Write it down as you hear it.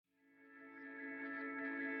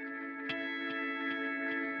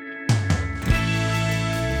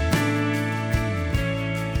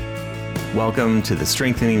Welcome to the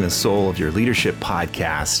Strengthening the Soul of Your Leadership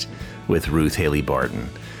podcast with Ruth Haley Barton.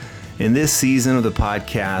 In this season of the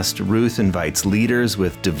podcast, Ruth invites leaders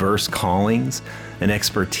with diverse callings and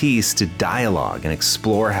expertise to dialogue and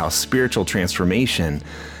explore how spiritual transformation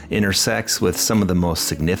intersects with some of the most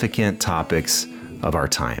significant topics of our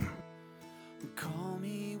time.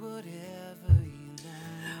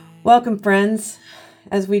 Welcome, friends.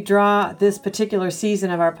 As we draw this particular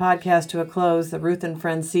season of our podcast to a close, the Ruth and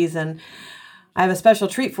Friends season, I have a special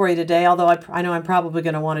treat for you today, although I know I'm probably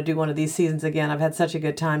going to want to do one of these seasons again. I've had such a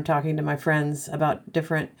good time talking to my friends about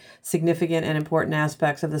different significant and important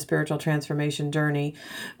aspects of the spiritual transformation journey.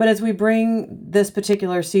 But as we bring this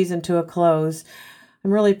particular season to a close,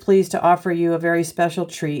 I'm really pleased to offer you a very special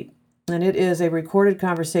treat. And it is a recorded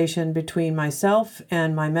conversation between myself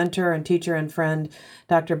and my mentor and teacher and friend,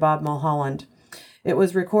 Dr. Bob Mulholland. It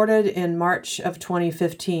was recorded in March of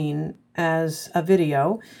 2015 as a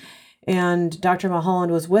video, and Dr.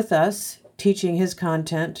 Mulholland was with us teaching his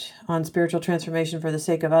content on spiritual transformation for the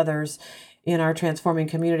sake of others in our Transforming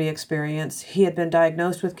Community experience. He had been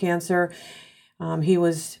diagnosed with cancer. He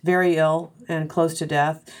was very ill and close to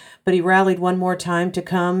death, but he rallied one more time to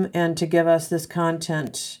come and to give us this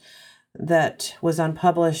content that was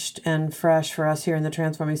unpublished and fresh for us here in the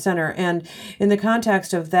Transforming Center. And in the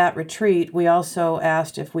context of that retreat, we also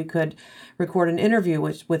asked if we could record an interview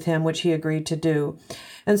with him, which he agreed to do.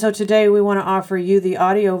 And so today we want to offer you the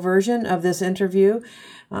audio version of this interview.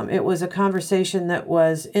 It was a conversation that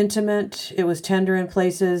was intimate. It was tender in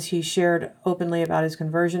places. He shared openly about his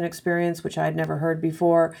conversion experience, which I had never heard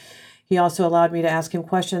before. He also allowed me to ask him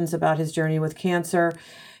questions about his journey with cancer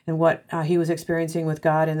and what he was experiencing with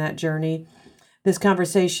God in that journey. This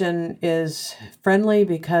conversation is friendly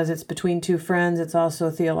because it's between two friends. It's also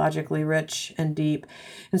theologically rich and deep.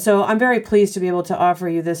 And so I'm very pleased to be able to offer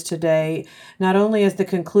you this today, not only as the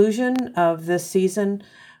conclusion of this season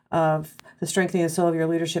of the Strengthening the Soul of Your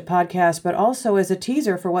Leadership podcast, but also as a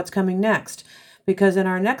teaser for what's coming next. Because in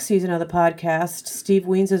our next season of the podcast, Steve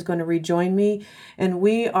Wiens is going to rejoin me, and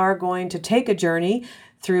we are going to take a journey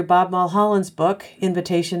through Bob Mulholland's book,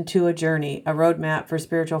 Invitation to a Journey, a roadmap for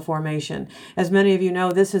spiritual formation. As many of you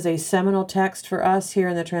know, this is a seminal text for us here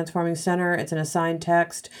in the Transforming Center. It's an assigned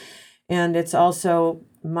text, and it's also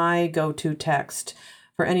my go-to text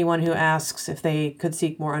for anyone who asks if they could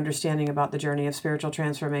seek more understanding about the journey of spiritual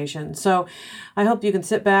transformation. So I hope you can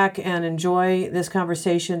sit back and enjoy this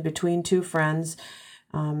conversation between two friends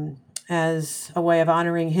as a way of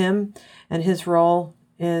honoring him and his role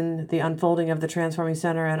in the unfolding of the Transforming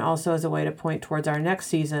Center, and also as a way to point towards our next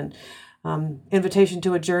season. Invitation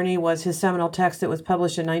to a Journey was his seminal text that was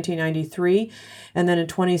published in 1993, and then in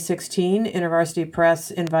 2016, InterVarsity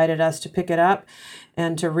Press invited us to pick it up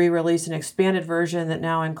and to re-release an expanded version that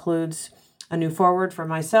now includes a new foreword for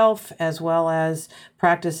myself, as well as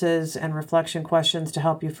practices and reflection questions to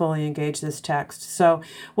help you fully engage this text. So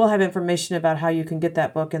we'll have information about how you can get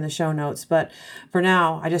that book in the show notes. But for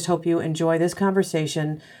now, I just hope you enjoy this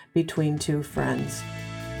conversation between two friends.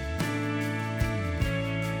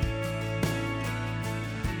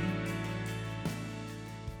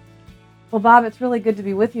 Well, Bob, it's really good to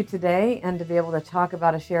be with you today and to be able to talk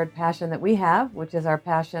about a shared passion that we have, which is our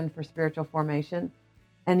passion for spiritual formation.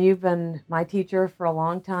 And you've been my teacher for a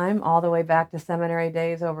long time, all the way back to seminary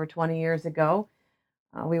days over 20 years ago.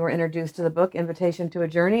 We were introduced to the book, Invitation to a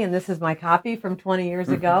Journey, and this is my copy from 20 years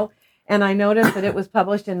ago. And I noticed that it was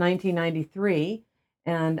published in 1993,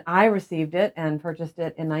 and I received it and purchased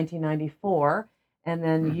it in 1994, and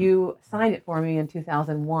then you signed it for me in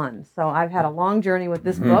 2001. So I've had a long journey with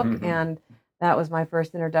this book, and that was my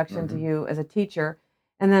first introduction to you as a teacher.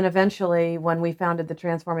 And then eventually, when we founded the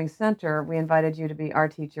Transforming Center, we invited you to be our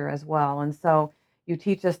teacher as well. And so you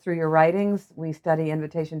teach us through your writings. We study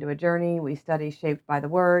Invitation to a Journey. We study Shaped by the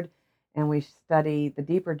Word, and we study The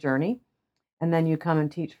Deeper Journey. And then you come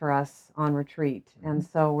and teach for us on retreat. And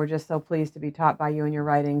so we're just so pleased to be taught by you in your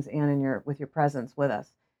writings and with your presence with us.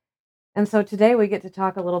 And so today we get to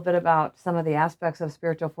talk a little bit about some of the aspects of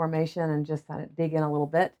spiritual formation and just kind of dig in a little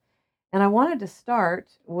bit. And I wanted to start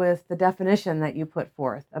with the definition that you put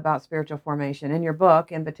forth about spiritual formation. In your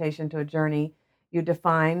book, Invitation to a Journey, you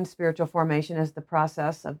define spiritual formation as the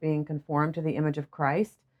process of being conformed to the image of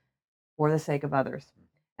Christ for the sake of others.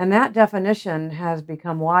 And that definition has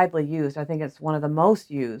become widely used. I think it's one of the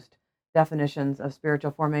most used definitions of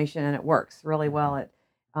spiritual formation, and it works really well. It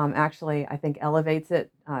actually, I think, elevates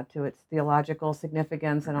it to its theological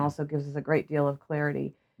significance and also gives us a great deal of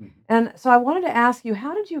clarity. And so I wanted to ask you,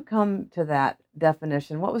 how did you come to that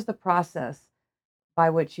definition? What was the process by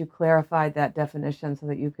which you clarified that definition so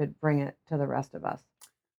that you could bring it to the rest of us?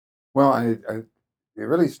 Well, I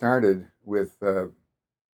really started with the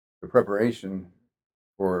preparation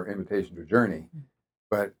for Invitation to Journey,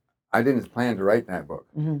 but I didn't plan to write that book.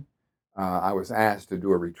 Mm-hmm. I was asked to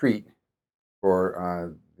do a retreat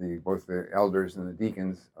for both the elders and the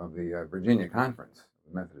deacons of the Virginia Conference,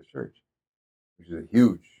 the Methodist Church, which is a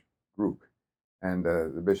huge group. And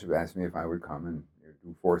the bishop asked me if I would come and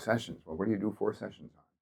do 4 sessions. Well, what do you do 4 sessions on?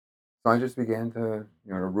 So I just began to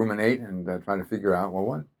ruminate and try to figure out, well,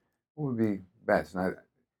 what would be best? And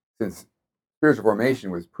since spiritual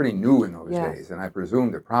formation was pretty new in those Yes. days, and I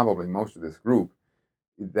presumed that probably most of this group,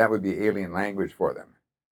 that would be alien language for them,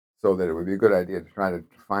 so that it would be a good idea to try to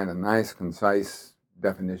find a nice, concise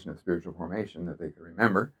definition of spiritual formation that they could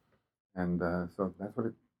remember. And so that's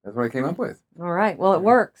what I came up with. All right. Well, it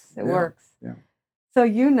works. It Yeah. works. Yeah. So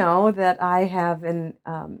you know that I have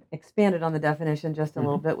expanded on the definition just a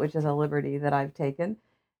little bit, which is a liberty that I've taken.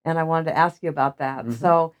 And I wanted to ask you about that. Mhm.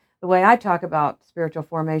 So the way I talk about spiritual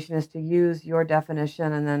formation is to use your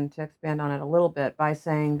definition and then to expand on it a little bit by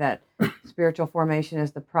saying that spiritual formation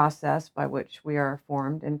is the process by which we are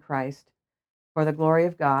formed in Christ for the glory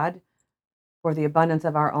of God, for the abundance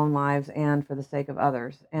of our own lives, and for the sake of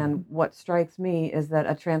others. And what strikes me is that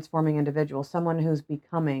a transforming individual, someone who's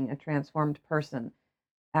becoming a transformed person,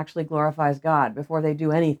 actually glorifies God before they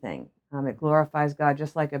do anything. It glorifies God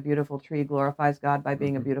just like a beautiful tree glorifies God by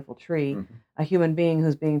being a beautiful tree. Mhm. A human being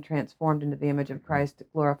who's being transformed into the image of Christ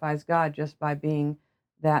glorifies God just by being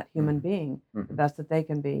that human being, the Mhm. best that they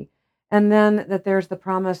can be. And then that there's the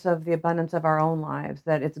promise of the abundance of our own lives,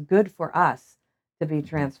 that it's good for us to be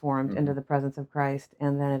transformed into the presence of Christ,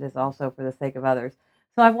 and then it is also for the sake of others.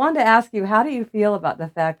 So I wanted to ask you, how do you feel about the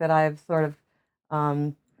fact that I've sort of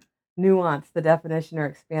nuanced the definition or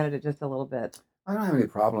expanded it just a little bit? I don't have any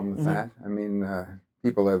problem with Mhm. that. I mean,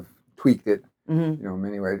 people have tweaked it, Mm-hmm. in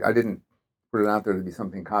many ways. I didn't put it out there to be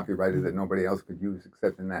something copyrighted that nobody else could use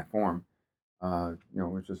except in that form.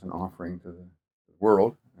 It's just an offering to the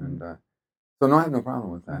world, and so no, I have no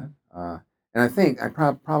problem with that. And I think I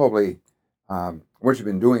probably what you've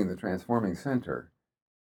been doing in the Transforming Center,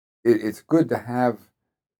 it's good to have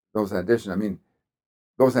those additions. I mean,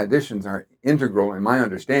 those additions are integral in my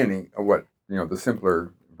understanding of what the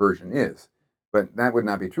simpler version is, but that would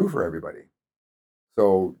not be true for everybody.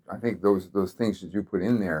 So I think those things that you put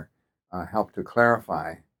in there help to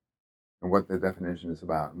clarify what the definition is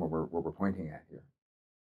about and what we're pointing at here.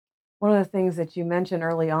 One of the things that you mentioned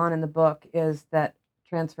early on in the book is that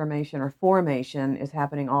transformation or formation is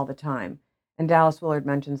happening all the time. And Dallas Willard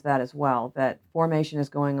mentions that as well, that formation is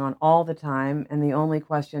going on all the time. And the only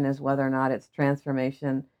question is whether or not it's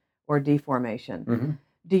transformation or deformation. Mm-hmm.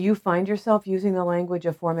 Do you find yourself using the language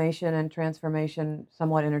of formation and transformation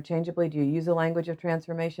somewhat interchangeably? Do you use the language of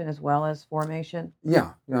transformation as well as formation?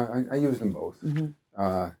 Yeah, I use them both. Mm-hmm.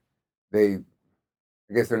 I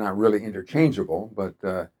guess they're not really interchangeable, but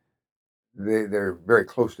they're very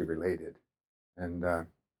closely related. And I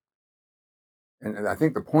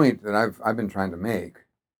think the point that I've been trying to make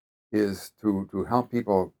is to help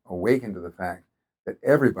people awaken to the fact that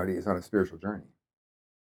everybody is on a spiritual journey.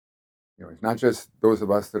 It's not just those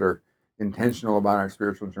of us that are intentional about our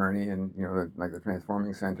spiritual journey and like the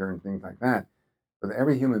Transforming Center and things like that, but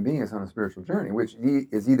every human being is on a spiritual journey, which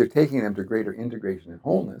is either taking them to greater integration and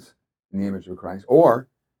wholeness in the image of Christ or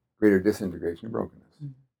greater disintegration and brokenness.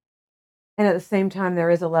 And at the same time,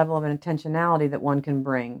 there is a level of intentionality that one can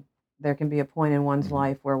bring. There can be a point in one's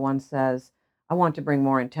life where one says, I want to bring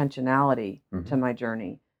more intentionality to my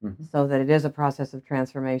journey so that it is a process of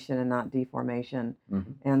transformation and not deformation,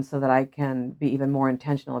 and so that I can be even more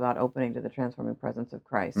intentional about opening to the transforming presence of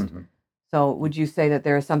Christ. So would you say that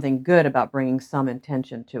there is something good about bringing some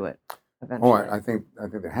intention to it eventually? I think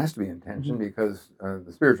there has to be intention because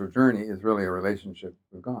the spiritual journey is really a relationship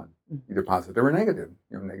with God, either positive or negative.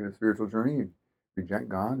 Negative spiritual journey, you reject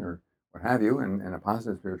God or what have you, and a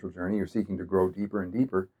positive spiritual journey, you're seeking to grow deeper and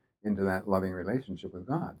deeper into that loving relationship with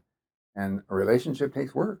God. And a relationship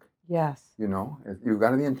takes work. Yes. You've got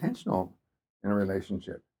to be intentional in a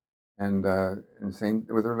relationship, and same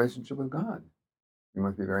with a relationship with God. We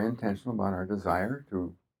must be very intentional about our desire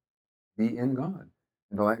to be in God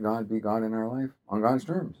and to let God be God in our life on God's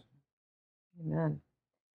terms. Amen.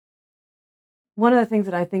 One of the things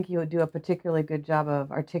that I think you would do a particularly good job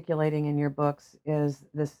of articulating in your books is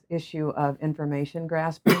this issue of information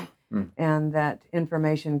grasping, and that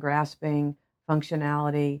information grasping,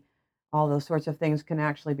 functionality, all those sorts of things can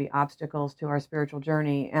actually be obstacles to our spiritual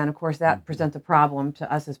journey. And of course, that presents a problem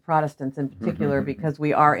to us as Protestants in particular, because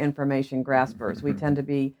we are information graspers. We tend to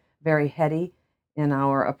be very heady in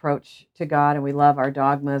our approach to God, and we love our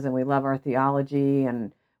dogmas and we love our theology,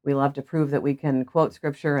 and We love to prove that we can quote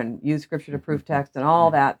scripture and use scripture to prove text and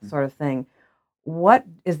all that sort of thing. What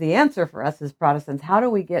is the answer for us as Protestants? How do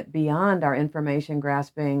we get beyond our information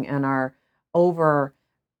grasping and our over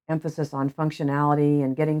emphasis on functionality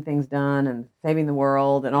and getting things done and saving the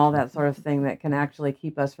world and all that sort of thing that can actually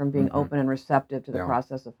keep us from being open and receptive to the Yeah.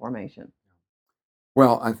 process of formation?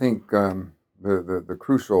 Well, I think the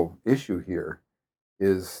crucial issue here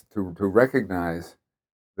is to recognize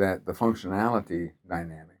that the functionality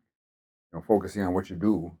dynamic, focusing on what you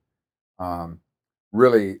do, um,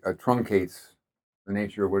 really truncates the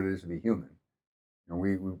nature of what it is to be human.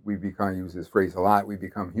 We become, use this phrase a lot, we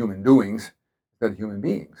become human doings instead of human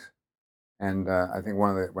beings. And I think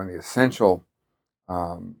one of the essential,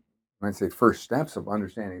 I'd say, first steps of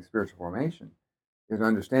understanding spiritual formation is to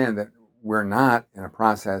understand that we're not in a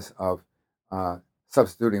process of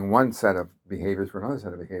substituting one set of behaviors for another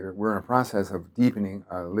set of behavior. We're in a process of deepening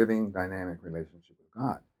a living, dynamic relationship with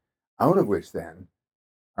God, out of which then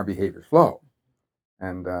our behaviors flow.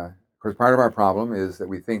 And of course, part of our problem is that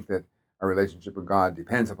we think that our relationship with God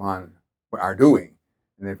depends upon our doing.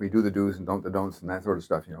 And if we do the do's and don't the don'ts and that sort of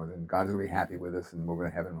stuff, then God's going to be happy with us and we're going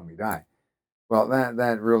to heaven when we die. Well,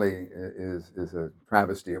 that really is a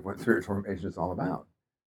travesty of what spiritual formation is all about.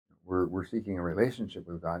 We're seeking a relationship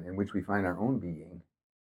with God in which we find our own being,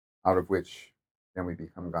 out of which then we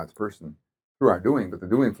become God's person through our doing. But the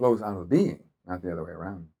doing flows out of the being, not the other way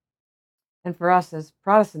around. And for us as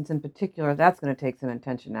Protestants in particular, that's going to take some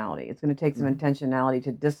intentionality. It's going to take some intentionality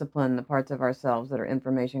to discipline the parts of ourselves that are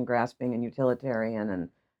information grasping and utilitarian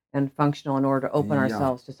and functional in order to open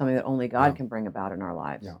ourselves to something that only God can bring about in our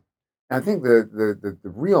lives. Yeah. I think the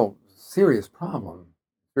real serious problem,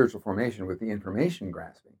 spiritual formation with the information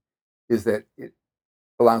grasping, is that it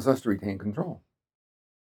allows us to retain control.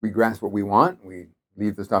 We grasp what we want, we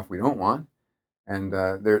leave the stuff we don't want, and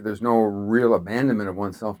there's no real abandonment of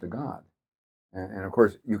oneself to God. And of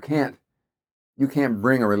course, you can't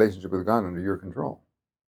bring a relationship with God under your control,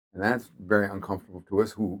 and that's very uncomfortable to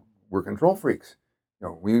us who we're control freaks.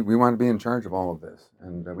 We want to be in charge of all of this,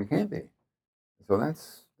 and we can't be. So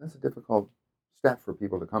that's a difficult step for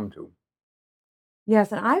people to come to.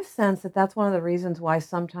 Yes, and I've sensed that that's one of the reasons why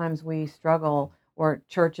sometimes we struggle, or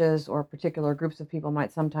churches or particular groups of people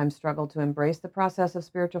might sometimes struggle to embrace the process of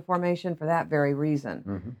spiritual formation for that very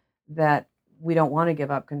reason, that we don't want to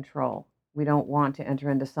give up control. We don't want to enter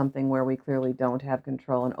into something where we clearly don't have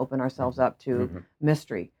control and open ourselves up to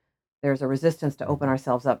mystery. There's a resistance to open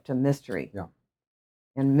ourselves up to mystery. Yeah.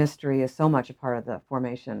 And mystery is so much a part of the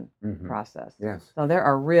formation process. Yes. So there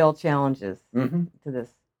are real challenges to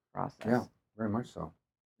this process. Yeah, very much so.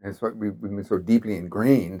 And it's what we've been so deeply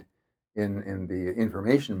ingrained in the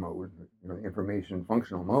information mode, the information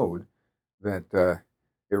functional mode, that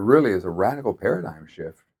it really is a radical paradigm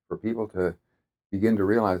shift for people to begin to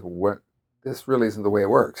realize what this really isn't the way it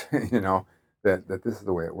works. That this is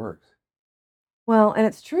the way it works. Well, and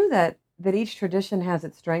it's true that each tradition has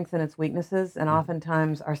its strengths and its weaknesses, and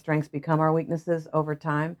oftentimes our strengths become our weaknesses over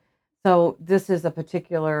time. So this is a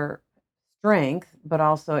particular strength, but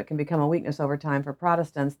also it can become a weakness over time for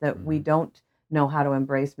Protestants that we don't know how to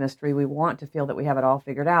embrace mystery. We want to feel that we have it all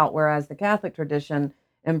figured out, whereas the Catholic tradition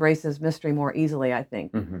embraces mystery more easily, I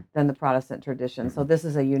think, than the Protestant tradition. So this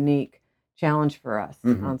is a unique challenge for us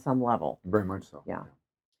on some level. Very much so. Yeah.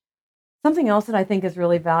 Something else that I think is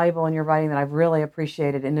really valuable in your writing that I've really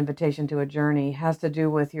appreciated, An Invitation to a Journey, has to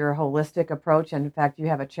do with your holistic approach. And in fact, you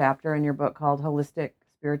have a chapter in your book called Holistic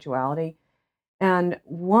Spirituality. And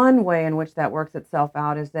one way in which that works itself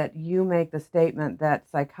out is that you make the statement that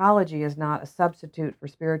psychology is not a substitute for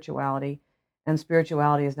spirituality, and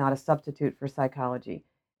spirituality is not a substitute for psychology.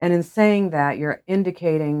 And in saying that, you're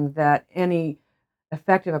indicating that any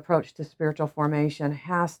effective approach to spiritual formation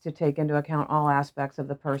has to take into account all aspects of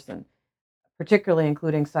the person, particularly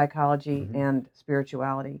including psychology and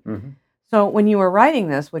spirituality. So when you were writing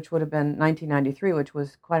this, which would have been 1993, which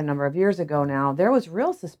was quite a number of years ago now, there was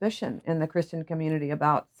real suspicion in the Christian community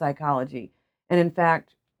about psychology. And in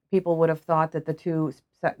fact, people would have thought that the two,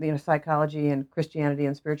 psychology and Christianity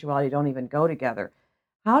and spirituality don't even go together.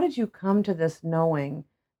 How did you come to this knowing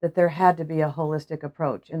that there had to be a holistic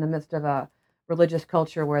approach in the midst of a religious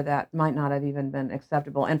culture where that might not have even been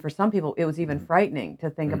acceptable? And for some people, it was even frightening to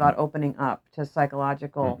think about opening up to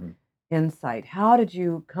psychological insight. How did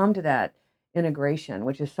you come to that integration,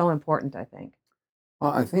 which is so important, I think?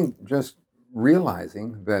 Well, I think just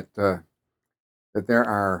realizing that that there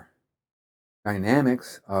are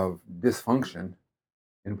dynamics of dysfunction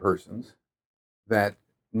in persons that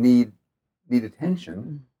need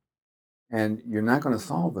attention, and you're not going to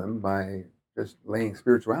solve them by just laying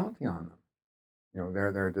spirituality on them. there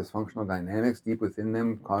are dysfunctional dynamics deep within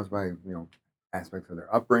them caused by aspects of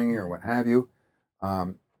their upbringing or what have you.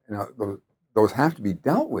 Um, those have to be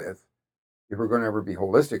dealt with if we're going to ever be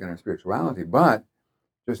holistic in our spirituality. But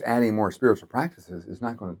just adding more spiritual practices is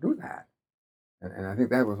not going to do that. And I think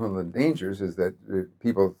that was one of the dangers, is that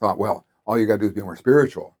people thought, well, all you got to do is be more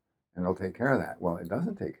spiritual and they'll take care of that. Well, it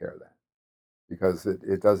doesn't take care of that, because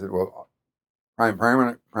it does it, well,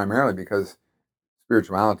 primarily because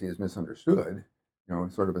spirituality is misunderstood,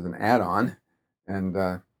 sort of as an add-on. And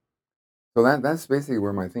so that's basically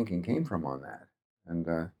where my thinking came from on that.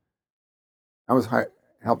 And I was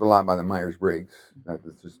helped a lot by the Myers-Briggs.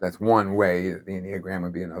 That's one way. The Enneagram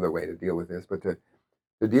would be another way to deal with this, but to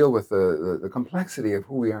deal with the complexity of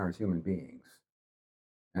who we are as human beings.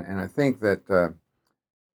 And I think that,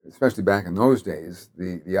 especially back in those days,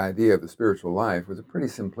 the idea of the spiritual life was a pretty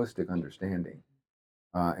simplistic understanding.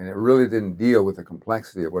 And it really didn't deal with the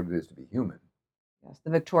complexity of what it is to be human. Yes,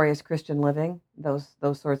 the victorious Christian living, those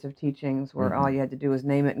sorts of teachings where all you had to do was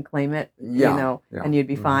name it and claim it, Yeah. and you'd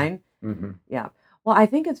be fine. Mm-hmm. Yeah. Well, I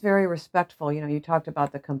think it's very respectful. You talked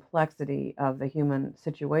about the complexity of the human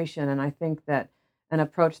situation, and I think that an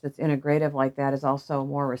approach that's integrative like that is also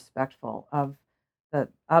more respectful of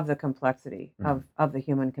the complexity of the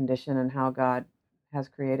human condition and how God has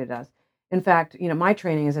created us. In fact, my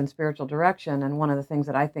training is in spiritual direction, and one of the things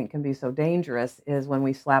that I think can be so dangerous is when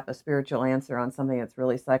we slap a spiritual answer on something that's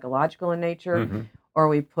really psychological in nature, or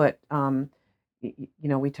we put,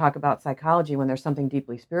 we talk about psychology when there's something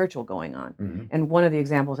deeply spiritual going on. And one of the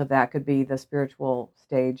examples of that could be the spiritual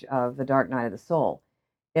stage of the dark night of the soul.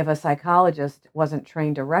 If a psychologist wasn't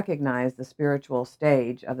trained to recognize the spiritual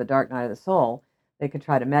stage of the dark night of the soul, they could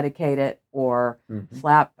try to medicate it or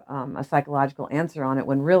slap a psychological answer on it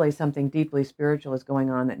when really something deeply spiritual is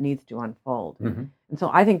going on that needs to unfold. And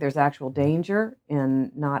so I think there's actual danger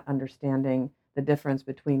in not understanding the difference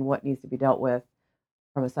between what needs to be dealt with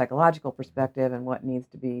from a psychological perspective and what needs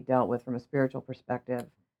to be dealt with from a spiritual perspective.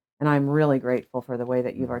 And I'm really grateful for the way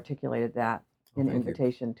that you've articulated that in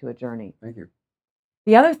Invitation to a Journey. Thank you.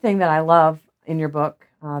 The other thing that I love in your book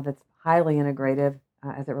that's highly integrative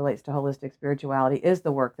as it relates to holistic spirituality is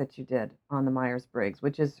the work that you did on the Myers-Briggs,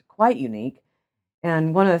 which is quite unique.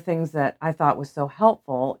 And one of the things that I thought was so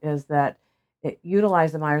helpful is that it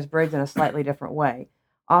utilized the Myers-Briggs in a slightly different way.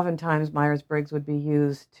 Oftentimes, Myers-Briggs would be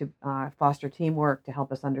used to foster teamwork, to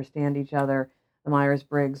help us understand each other. The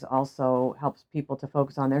Myers-Briggs also helps people to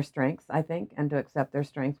focus on their strengths, I think, and to accept their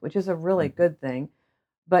strengths, which is a really good thing.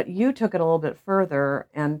 But you took it a little bit further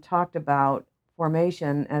and talked about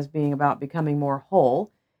formation as being about becoming more whole,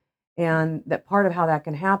 and that part of how that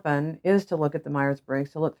can happen is to look at the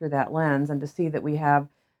Myers-Briggs, to look through that lens and to see that we have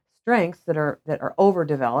strengths that are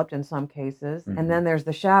overdeveloped in some cases, and then there's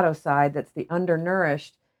the shadow side that's the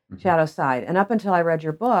undernourished shadow side. And up until I read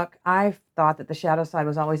your book, I thought that the shadow side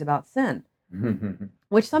was always about sin,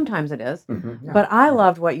 which sometimes it is. Yeah. But I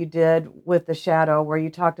loved what you did with the shadow, where you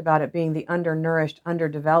talked about it being the undernourished,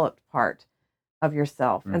 underdeveloped part of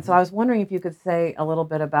yourself. And so I was wondering if you could say a little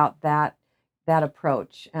bit about that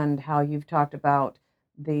approach and how you've talked about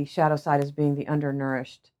the shadow side as being the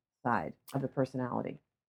undernourished side of the personality.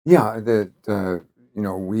 Yeah, that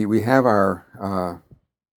we have our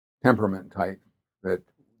temperament type, that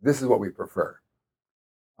this is what we prefer.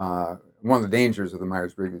 One of the dangers of the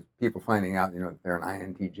Myers-Briggs is people finding out, that they're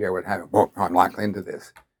an INTJ or what have you. Oh, I'm locked into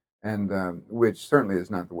this, and which certainly is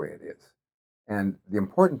not the way it is. And the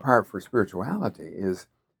important part for spirituality is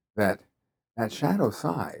that shadow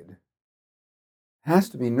side has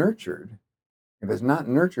to be nurtured. If it's not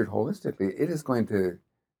nurtured holistically, it is going to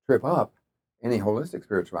trip up any holistic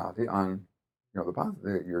spirituality on, the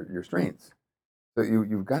positive, your strengths. So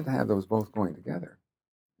you've got to have those both going together.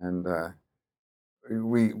 And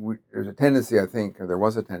there's a tendency, I think, or there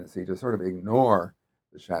was a tendency to sort of ignore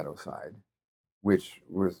the shadow side, which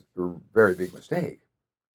was a very big mistake,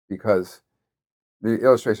 because the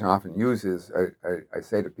illustration I often use is I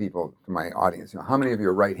say to people, to my audience, how many of you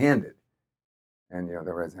are right-handed? And they're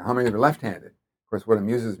raising, how many of you are left-handed? Of course, what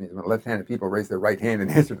amuses me is when left-handed people raise their right hand in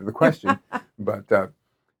answer to the question. But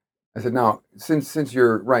I said, now, since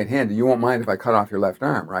you're right-handed, you won't mind if I cut off your left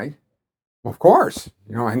arm, right? Well, of course.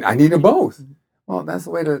 I need them both. Well, that's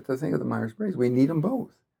the way to think of the Myers-Briggs. We need them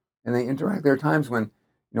both, and they interact. There are times when,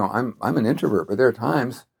 I'm an introvert, but there are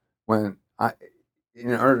times when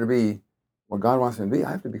in order to be what God wants me to be,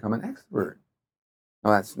 I have to become an extrovert.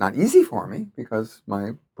 Now, that's not easy for me because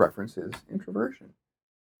my preference is introversion.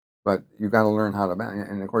 But you've got to learn how to balance.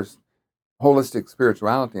 And of course, holistic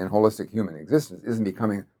spirituality and holistic human existence isn't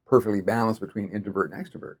becoming perfectly balanced between introvert and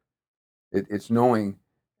extrovert. It's knowing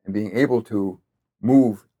and being able to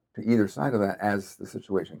move to either side of that as the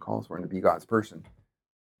situation calls for, and to be God's person,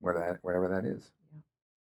 whatever that is.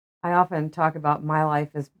 I often talk about my life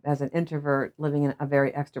as an introvert living in a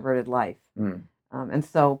very extroverted life. Mm. And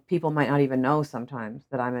so people might not even know sometimes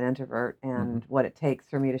that I'm an introvert and Mm-hmm. what it takes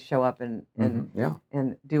for me to show up Yeah.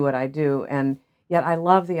 and do what I do. And yet I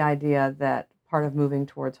love the idea that part of moving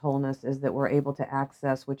towards wholeness is that we're able to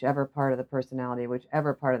access whichever part of the personality,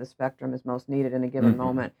 whichever part of the spectrum is most needed in a given Mm-hmm.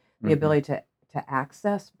 moment. The Mm-hmm. ability to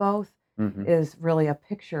access both Mm-hmm. is really a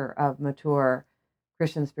picture of mature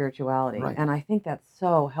Christian spirituality. Right. And I think that's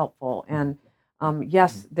so helpful. And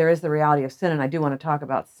yes, there is the reality of sin, and I do want to talk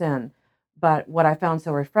about sin. But what I found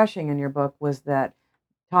so refreshing in your book was that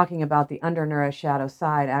talking about the undernourished shadow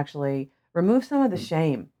side actually removes some of the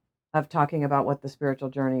shame of talking about what the spiritual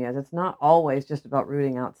journey is. It's not always just about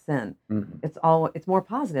rooting out sin. Mm-hmm. It's more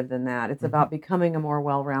positive than that. It's about becoming a more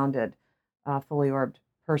well-rounded, fully orbed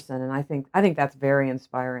person. And I think that's very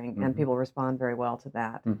inspiring, and people respond very well to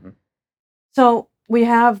that. Mm-hmm. So we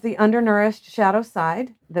have the undernourished shadow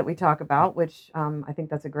side that we talk about, which I think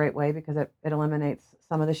that's a great way because it eliminates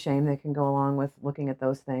some of the shame that can go along with looking at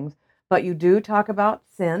those things. But you do talk about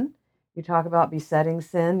sin. You talk about besetting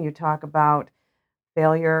sin. You talk about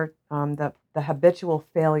failure, the habitual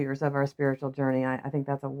failures of our spiritual journey. I think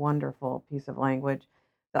that's a wonderful piece of language.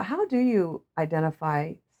 So how do you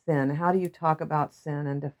identify sin? How do you talk about sin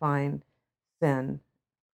and define sin?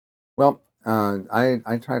 Well,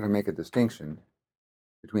 I try to make a distinction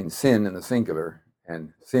between sin in the singular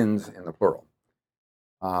and sins in the plural,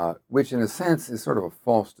 which in a sense is sort of a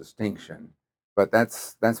false distinction, but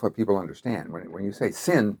that's what people understand. When you say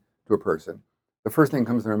sin to a person, the first thing that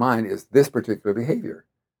comes to their mind is this particular behavior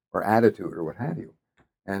or attitude or what have you.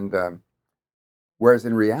 And whereas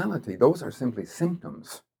in reality, those are simply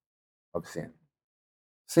symptoms of sin.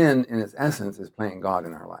 Sin, in its essence, is playing God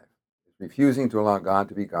in our life. It's refusing to allow God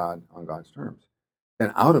to be God on God's terms.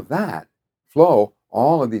 Then out of that flow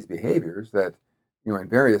all of these behaviors that, in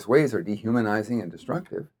various ways are dehumanizing and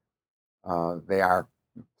destructive. They are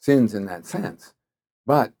sins in that sense.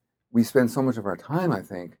 But we spend so much of our time, I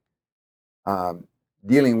think,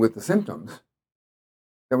 dealing with the symptoms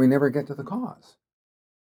that we never get to the cause.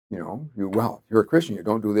 If you're a Christian, you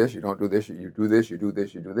don't do this, you don't do this, you do this, you do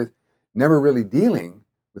this, you do this. Never really dealing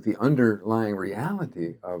with the underlying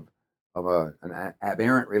reality of an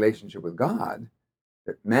aberrant relationship with God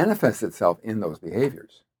that manifests itself in those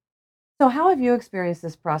behaviors. So, how have you experienced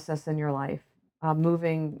this process in your life,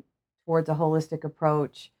 moving towards a holistic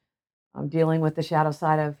approach, dealing with the shadow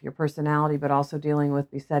side of your personality, but also dealing with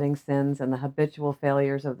besetting sins and the habitual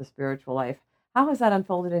failures of the spiritual life? How has that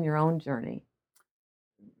unfolded in your own journey?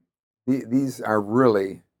 These are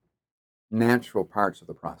really natural parts of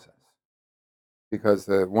the process because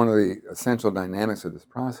one of the essential dynamics of this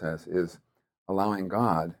process is allowing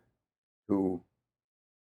God to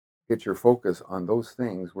get your focus on those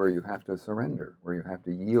things where you have to surrender, where you have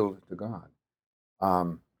to yield to God.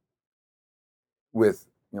 With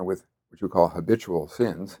what you call habitual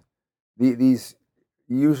sins, these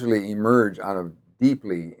usually emerge out of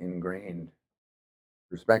deeply ingrained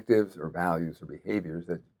perspectives or values or behaviors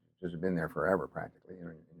that just have been there forever, practically,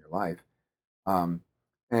 in your life.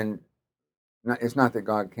 And it's not that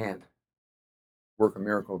God can't work a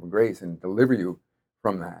miracle of grace and deliver you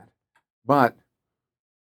from that, but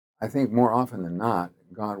I think more often than not,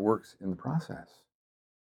 God works in the process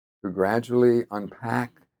to gradually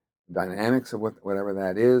unpack the dynamics of whatever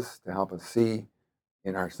that is, to help us see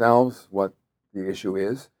in ourselves what the issue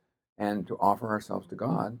is, and to offer ourselves to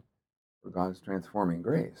God for God's transforming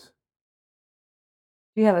grace.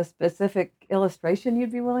 Do you have a specific illustration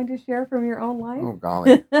you'd be willing to share from your own life? Oh,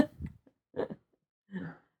 golly. Put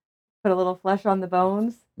a little flesh on the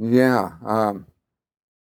bones? Yeah. I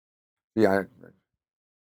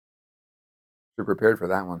should prepared for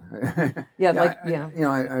that one. Yeah, Yeah, like, yeah.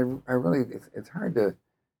 I really, it's hard to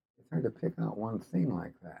pick out one thing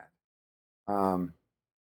like that. I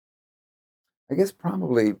guess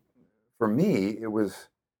probably for me, it was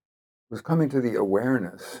coming to the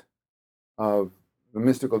awareness of the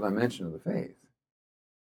mystical dimension of the faith.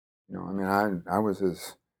 I was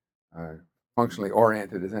as functionally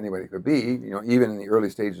oriented as anybody could be, even in the early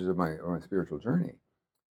stages of my spiritual journey.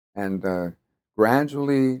 And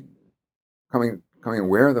gradually coming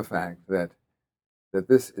aware of the fact that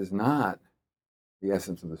this is not the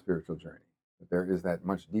essence of the spiritual journey, that there is that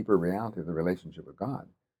much deeper reality of the relationship with God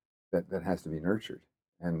that has to be nurtured.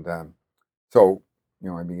 And so,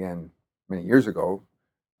 I began many years ago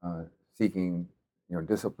seeking,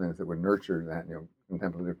 disciplines that would nurture that,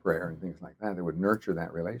 contemplative prayer and things like that would nurture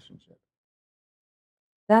that relationship.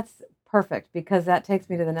 That's perfect, because that takes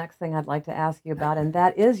me to the next thing I'd like to ask you about, and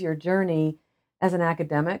that is your journey as an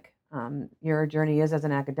academic. Your journey is as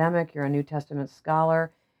an academic, you're a New Testament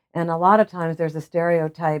scholar, and a lot of times there's a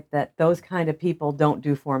stereotype that those kind of people don't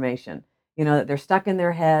do formation. That they're stuck in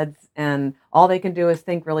their heads and all they can do is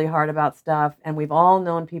think really hard about stuff. And we've all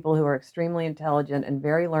known people who are extremely intelligent and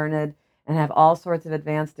very learned and have all sorts of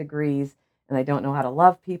advanced degrees, and they don't know how to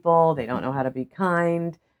love people, they don't know how to be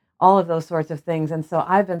kind, all of those sorts of things. And so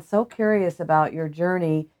I've been so curious about your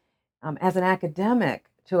journey as an academic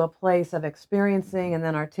to a place of experiencing and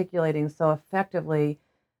then articulating so effectively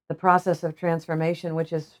the process of transformation,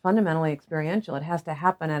 which is fundamentally experiential. It has to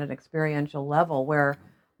happen at an experiential level where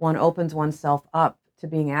one opens oneself up to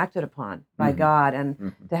being acted upon by God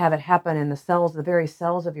and to have it happen in the cells, the very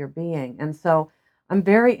cells of your being. And so I'm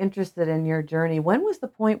very interested in your journey. When was the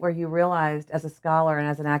point where you realized as a scholar and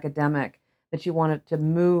as an academic that you wanted to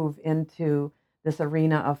move into this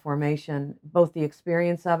arena of formation, both the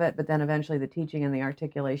experience of it, but then eventually the teaching and the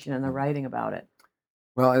articulation and the writing about it?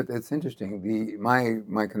 Well, it's interesting.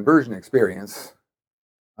 My conversion experience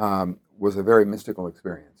was a very mystical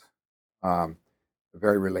experience, a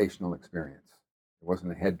very relational experience. It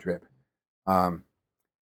wasn't a head trip. Um,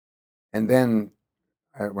 and then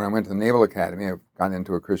when I went to the Naval Academy, I got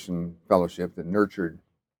into a Christian fellowship that nurtured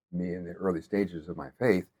me in the early stages of my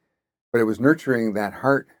faith. But it was nurturing that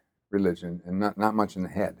heart religion and not much in the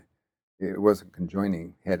head. It wasn't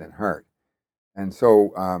conjoining head and heart. And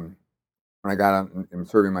so when I got out and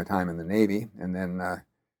serving my time in the Navy and then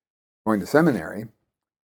going to seminary,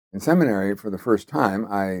 in seminary for the first time,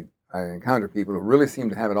 I encountered people who really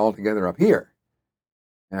seemed to have it all together up here.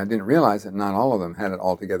 And I didn't realize that not all of them had it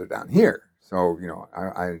all together down here. So,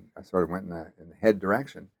 I sort of went in the head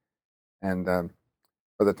direction. And by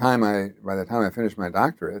the time I finished my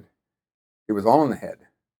doctorate, it was all in the head.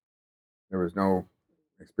 There was no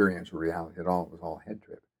experiential reality at all. It was all head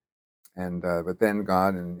trip. And but then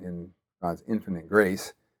God, in God's infinite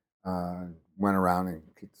grace, went around and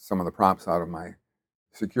kicked some of the props out of my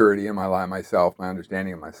security in my life, myself, my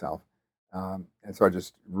understanding of myself. And so I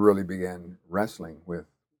just really began wrestling with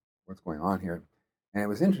what's going on here. And it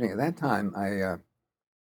was interesting. At that time,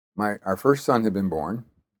 our first son had been born,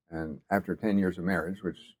 and after 10 years of marriage,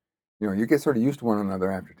 which you get sort of used to one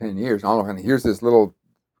another after 10 years. All of a sudden, here's this little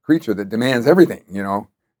creature that demands everything,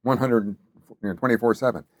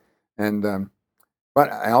 124/7. And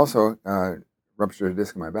but I also ruptured a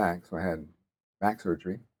disc in my back, so I had back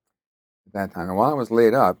surgery at that time. And while I was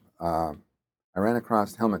laid up, I ran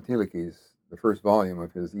across Helmut Thielicke's, the first volume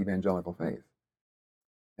of his Evangelical Faith.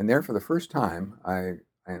 And there, for the first time, I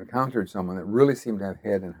encountered someone that really seemed to have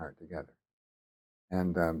head and heart together.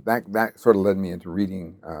 And that sort of led me into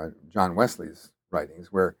reading John Wesley's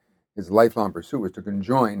writings, where his lifelong pursuit was to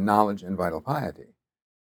conjoin knowledge and vital piety.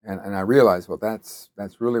 And I realized, well, that's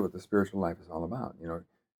really what the spiritual life is all about.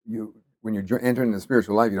 When you enter into the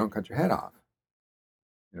spiritual life, you don't cut your head off.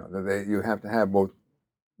 You have to have both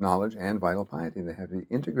knowledge and vital piety. They have to be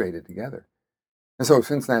integrated together. And so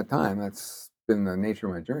since that time, that's been the nature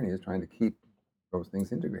of my journey, is trying to keep those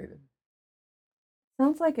things integrated.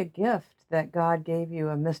 Sounds like a gift that God gave you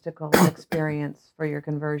a mystical experience for your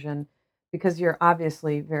conversion, because you're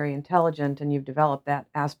obviously very intelligent and you've developed that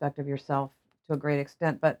aspect of yourself to a great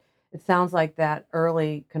extent. But it sounds like that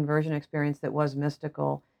early conversion experience that was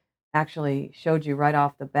mystical actually showed you right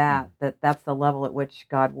off the bat that that's the level at which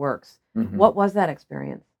God works. Mm-hmm. What was that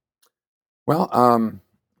experience? Well,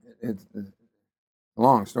 it's a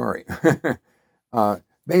long story.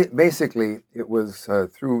 Basically, it was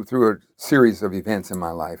through a series of events in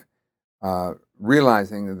my life,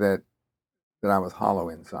 realizing that I was hollow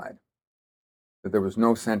inside, that there was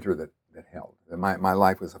no center that held, that my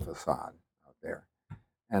life was a facade out there.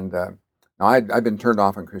 And now I'd been turned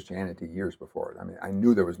off on Christianity years before. I mean, I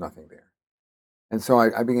knew there was nothing there. And so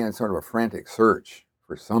I began sort of a frantic search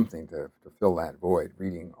for something to fill that void,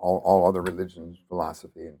 reading all other religions,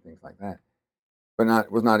 philosophy, and things like that,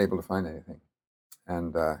 but was not able to find anything.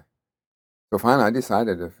 And so finally, I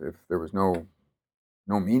decided if there was no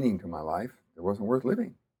meaning to my life, it wasn't worth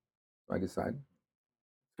living. So I decided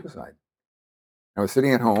suicide. I was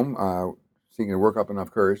sitting at home, seeking to work up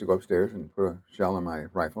enough courage to go upstairs and put a shell in my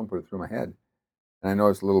rifle and put it through my head. And I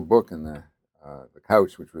noticed a little book in the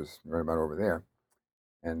couch, which was right about over there.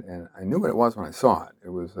 And I knew what it was when I saw it. It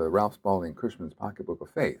was Ralph Spalding Cushman's Pocketbook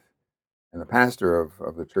of Faith. And the pastor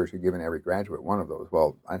of the church had given every graduate one of those.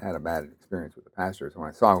 Well, I'd had a bad experience with the pastor, so when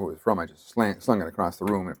I saw who it was from, I just slung it across the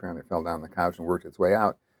room, and apparently it fell down the couch and worked its way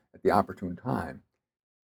out at the opportune time.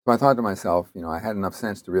 So I thought to myself, I had enough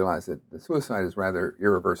sense to realize that the suicide is rather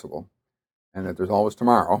irreversible, and that there's always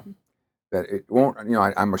tomorrow. that it won't,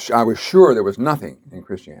 I was sure there was nothing in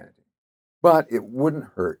Christianity, but it wouldn't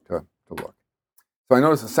hurt to look. So I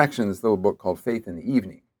noticed a section in this little book called Faith in the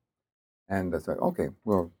Evening. And I said, okay,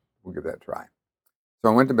 well, we'll give that a try.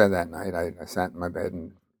 So I went to bed that night. I sat in my bed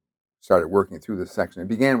and started working through this section. It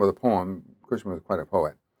began with a poem. Cushman was quite a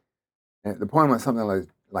poet. And the poem went something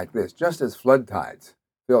like this: just as flood tides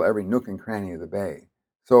fill every nook and cranny of the bay,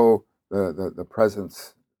 so the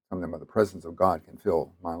presence, something about the presence of God can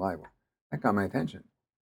fill my life. That got my attention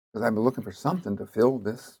because I've been looking for something to fill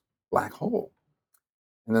this black hole.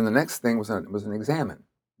 And then the next thing was an examine,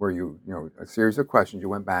 where you a series of questions. You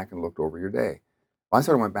went back and looked over your day. Well, I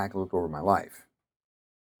sort of went back and looked over my life.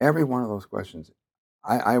 Every one of those questions,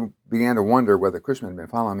 I began to wonder whether Cushman had been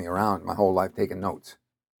following me around my whole life taking notes.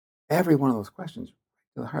 Every one of those questions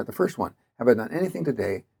to the heart. The first one: have I done anything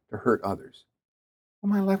today to hurt others?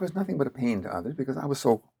 Well, my life was nothing but a pain to others because I was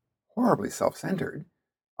so horribly self-centered.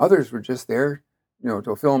 Others were just there,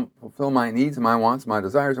 to fulfill my needs, my wants, my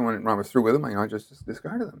desires. And when I was through with them, I just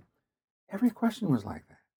discarded them. Every question was like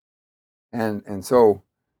that. And so,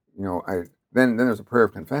 then there's a prayer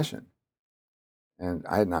of confession. And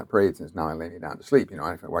I had not prayed since now I lay me down to sleep.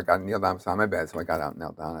 I got to kneel down beside my bed, so I got out and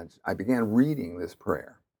knelt down. I began reading this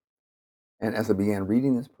prayer. And as I began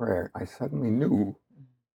reading this prayer, I suddenly knew,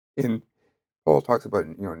 Paul talks about,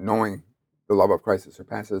 knowing the love of Christ that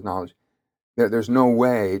surpasses knowledge. There's no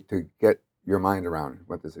way to get your mind around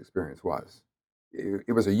what this experience was.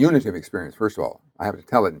 It was a unitive experience, first of all. I have to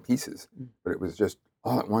tell it in pieces, but it was just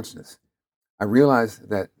all at onceness. I realized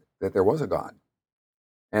that there was a God,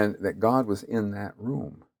 and that God was in that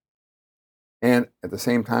room. And at the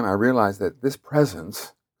same time, I realized that this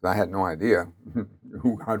presence, I had no idea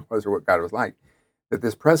who God was or what God was like, that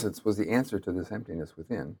this presence was the answer to this emptiness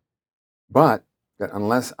within, but that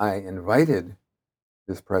unless I invited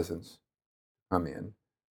this presence to come in,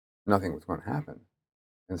 nothing was going to happen.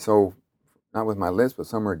 And so, not with my lips, but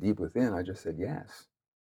somewhere deep within, I just said yes,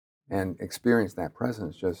 and experienced that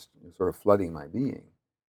presence just sort of flooding my being.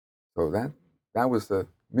 So that was the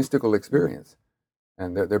mystical experience.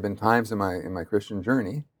 And there have been times in my Christian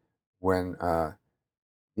journey when the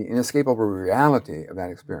inescapable reality of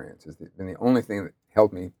that experience has been the only thing that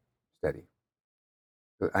held me steady.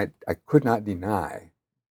 I could not deny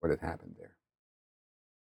what had happened there.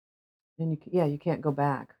 And you can't go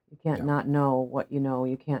back. You can't not know what you know.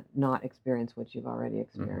 You can't not experience what you've already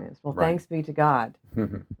experienced. Well, Right. thanks be to God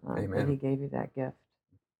Amen. that He gave you that gift.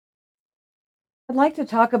 I'd like to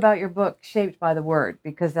talk about your book, Shaped by the Word,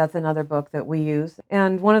 because that's another book that we use.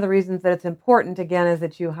 And one of the reasons that it's important, again, is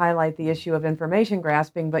that you highlight the issue of information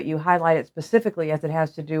grasping, but you highlight it specifically as it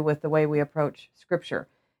has to do with the way we approach Scripture.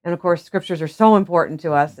 And of course, Scriptures are so important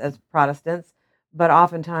to us as Protestants, but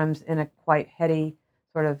oftentimes in a quite heady,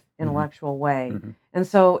 sort of intellectual way. And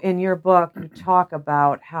so in your book, you talk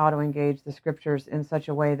about how to engage the Scriptures in such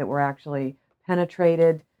a way that we're actually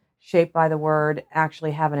penetrated, shaped by the Word,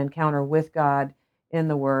 actually have an encounter with God in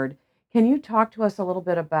the Word. Can you talk to us a little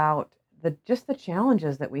bit about the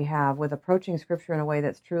challenges that we have with approaching Scripture in a way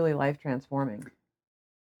that's truly life transforming?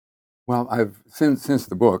 Well, I've since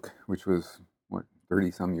the book, which was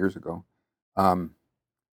 30 some years ago, I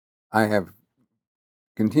have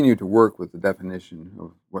continued to work with the definition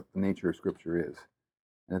of what the nature of Scripture is.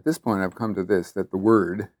 And at this point, I've come to this: that the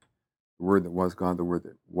Word that was God, the Word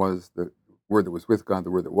that was the Word that was with God,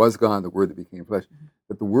 the Word that was God, the Word that became flesh,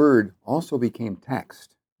 that the Word also became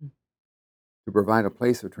text to provide a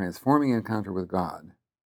place of transforming encounter with God,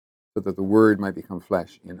 so that the Word might become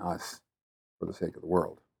flesh in us for the sake of the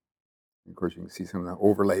world. And of course, you can see some of the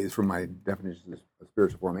overlays from my definitions of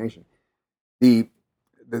spiritual formation. The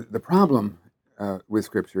problem with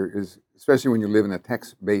Scripture is, especially when you live in a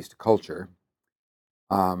text-based culture,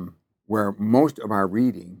 where most of our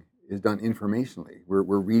reading is done informationally.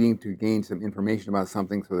 We're reading to gain some information about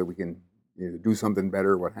something so that we can do something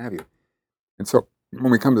better, or what have you. And so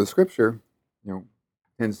when we come to the Scripture,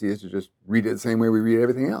 tendency is to just read it the same way we read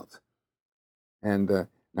everything else. And now,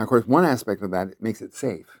 of course, one aspect of that, it makes it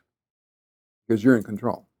safe because you're in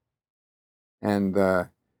control. And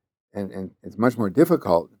it's much more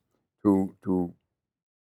difficult to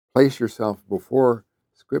place yourself before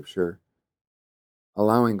Scripture,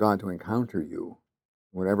 allowing God to encounter you,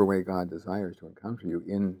 whatever way God desires to encounter you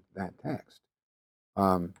in that text.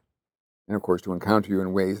 And of course, to encounter you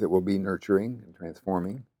in ways that will be nurturing and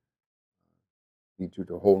transforming, lead you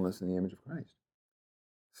to wholeness in the image of Christ.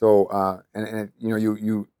 So,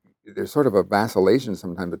 there's sort of a vacillation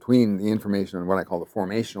sometimes between the information and what I call the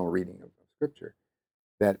formational reading of Scripture,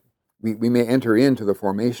 that we may enter into the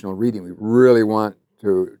formational reading. We really want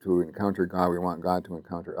to encounter God. We want God to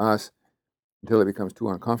encounter us. until it becomes too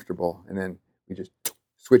uncomfortable, and then we just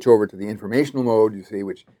switch over to the informational mode, you see,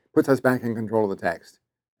 which puts us back in control of the text,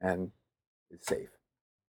 and it's safe.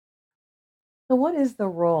 So, what is the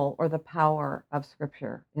role or the power of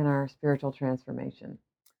Scripture in our spiritual transformation?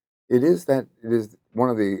 It is one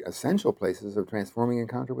of the essential places of transforming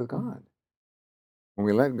encounter with God. When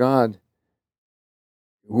we let God,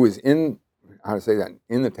 who is in, how to say that,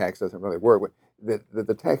 in the text doesn't really work, but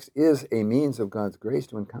the text is a means of God's grace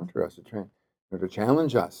to encounter us, to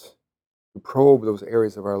challenge us, to probe those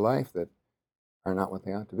areas of our life that are not what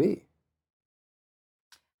they ought to be.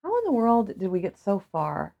 How in the world did we get so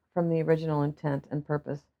far from the original intent and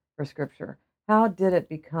purpose for Scripture? How did it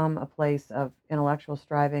become a place of intellectual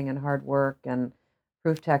striving and hard work and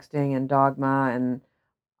proof texting and dogma and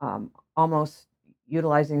almost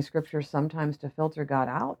utilizing Scripture sometimes to filter God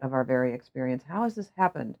out of our very experience? How has this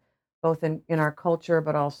happened, both in our culture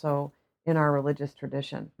but also in our religious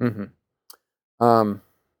tradition? Mm-hmm. Um,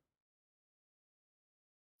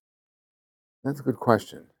 that's a good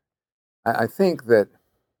question. I think that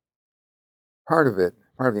part of the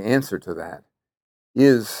answer to that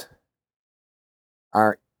is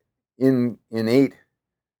our innate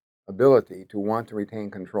ability to want to retain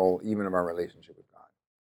control even of our relationship with God.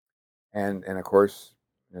 And of course,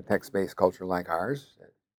 in a text-based culture like ours,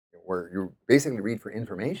 where you basically read for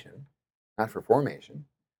information, not for formation,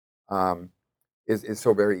 um, is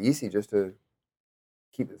so very easy just to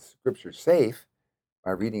keep the scripture safe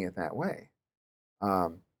by reading it that way.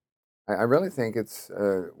 Um, I really think it's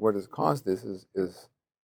what has caused this is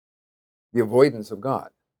the avoidance of God.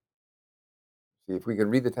 See, if we can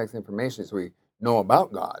read the text information so we know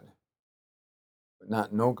about God, but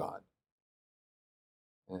not know God,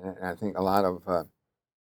 and I think a lot of the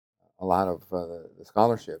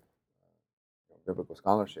scholarship, biblical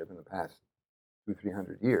scholarship in the past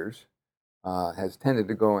 200-300 years, has tended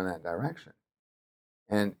to go in that direction.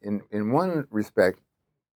 And in one respect,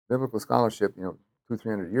 biblical scholarship,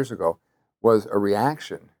 200-300 years ago, was a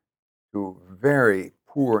reaction to very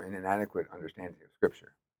poor and inadequate understanding of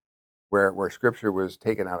Scripture, where Scripture was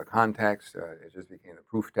taken out of context. It just became a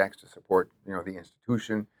proof text to support, the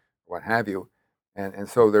institution, what have you. And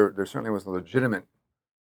so there certainly was a legitimate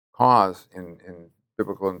cause in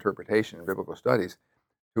biblical interpretation, biblical studies,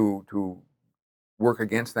 to work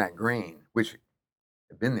against that grain, which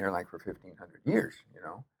had been there like for 1,500 years.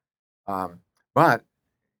 But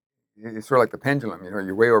it's sort of like the pendulum.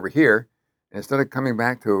 You're way over here, and instead of coming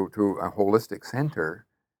back to a holistic center,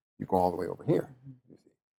 you go all the way over here,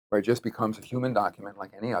 where it just becomes a human document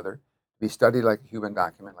like any other, be studied like a human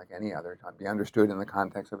document like any other, to be understood in the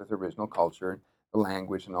context of its original culture, the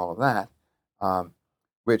language, and all of that,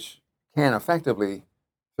 which can effectively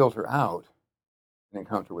filter out an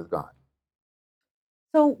encounter with God.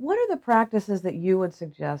 So, what are the practices that you would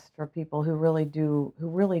suggest for people who really do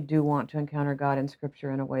want to encounter God in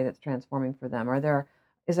Scripture in a way that's transforming for them?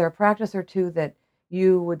 Is there a practice or two that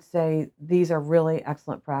you would say these are really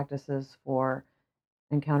excellent practices for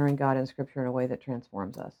encountering God in Scripture in a way that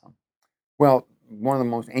transforms us? Well, one of the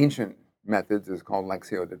most ancient methods is called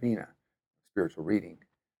Lectio Divina, spiritual reading.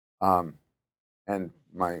 Um, and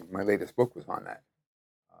my latest book was on that,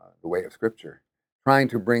 The Way of Scripture, trying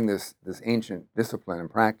to bring this ancient discipline and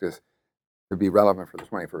practice to be relevant for the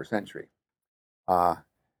 21st century. Uh,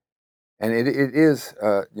 and it is,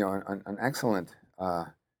 an excellent,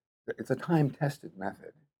 it's a time-tested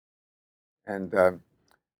method. And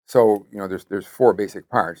so, there's four basic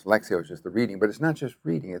parts. Lectio is just the reading, but it's not just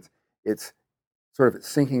reading. It's sort of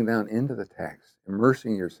sinking down into the text,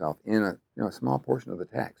 immersing yourself in a small portion of the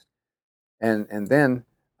text, and then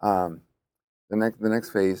the next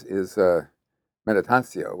phase is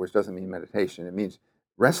meditatio, which doesn't mean meditation. It means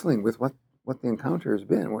wrestling with what the encounter has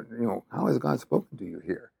been. How has God spoken to you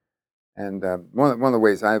here? And one of the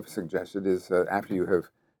ways I've suggested is after you have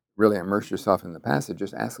really immersed yourself in the passage,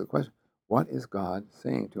 just ask the question: what is God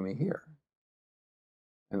saying to me here?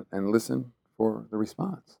 And listen for the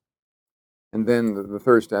response. And then the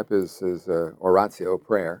third step is oratio,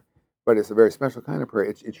 prayer, but it's a very special kind of prayer.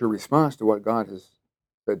 It's your response to what God has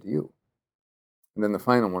said to you. And then the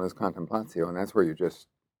final one is contemplatio, and that's where you just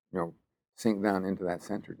sink down into that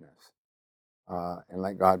centeredness and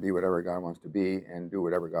let God be whatever God wants to be and do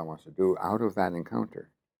whatever God wants to do out of that encounter.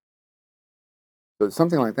 So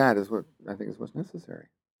something like that is what I think is what's necessary.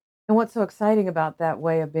 And what's so exciting about that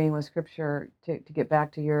way of being with Scripture, to get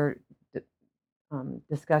back to your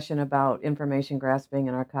discussion about information grasping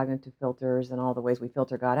and our cognitive filters and all the ways we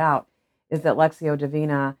filter God out, is that Lectio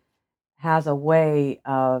Divina has a way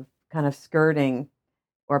of kind of skirting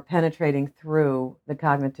or penetrating through the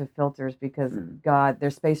cognitive filters because Mhm.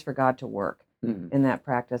 there's space for God to work. in that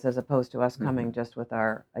practice, as opposed to us coming just with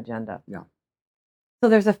our agenda. Yeah. So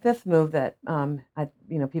there's a fifth move that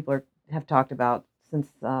people have talked about since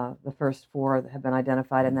the first four that have been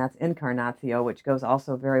identified, and that's incarnatio, which goes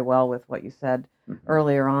also very well with what you said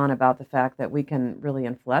earlier on about the fact that we can really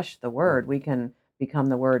enflesh the Word. We can become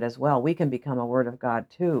the Word as well. We can become a Word of God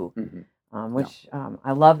too, which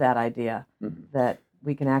I love that idea that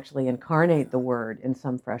we can actually incarnate the Word in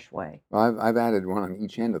some fresh way. Well, I've added one on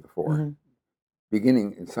each end of the four.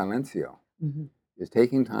 Beginning in silencio is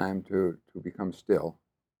taking time to become still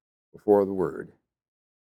before the Word,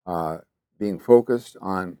 being focused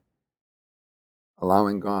on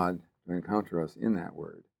allowing God to encounter us in that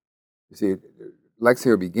Word. You see,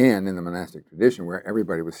 Lectio began in the monastic tradition where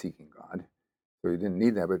everybody was seeking God, so you didn't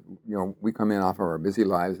need that. But we come in off of our busy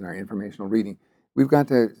lives and our informational reading. We've got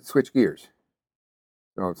to switch gears.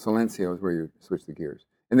 So silencio is where you switch the gears,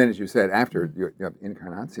 and then, as you said, after you have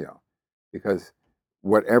incarnatio, because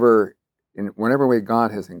whatever way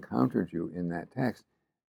God has encountered you in that text,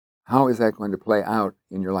 how is that going to play out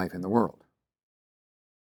in your life in the world?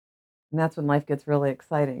 And that's when life gets really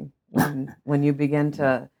exciting, when you begin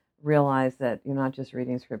to realize that you're not just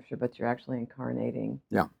reading Scripture, but you're actually incarnating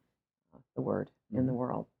the Word in the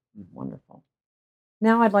world. Wonderful.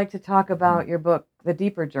 Now I'd like to talk about your book, The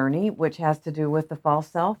Deeper Journey, which has to do with the false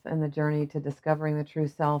self and the journey to discovering the true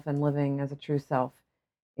self and living as a true self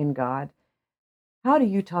in God. How do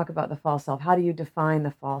you talk about the false self? How do you define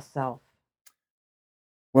the false self?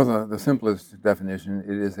 Well, the simplest definition,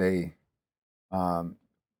 it is a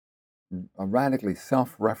radically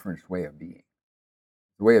self-referenced way of being.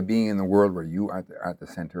 The way of being in the world where you are at the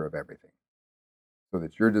center of everything. So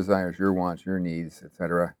that your desires, your wants, your needs,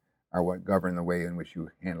 etc., are what govern the way in which you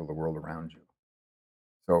handle the world around you.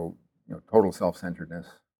 So, total self-centeredness.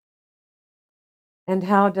 And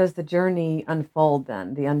how does the journey unfold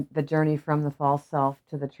then? The journey from the false self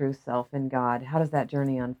to the true self in God. How does that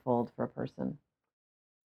journey unfold for a person?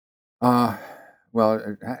 Well,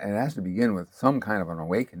 it has to begin with some kind of an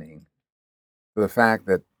awakening to the fact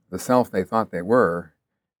that the self they thought they were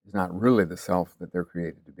is not really the self that they're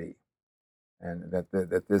created to be, and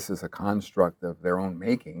that this is a construct of their own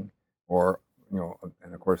making, or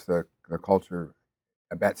and of course the culture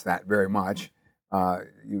abets that very much.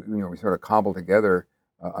 We sort of cobble together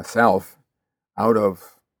a self out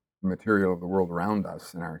of the material of the world around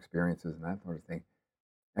us and our experiences and that sort of thing,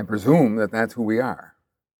 and presume that that's who we are,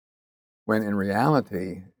 when in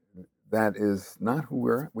reality that is not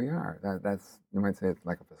who we are. That's, you might say, it's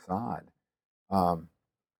like a facade.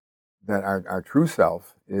 That our true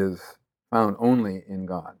self is found only in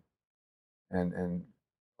God, and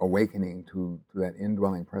awakening to that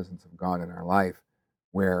indwelling presence of God in our life,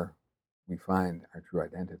 where we find our true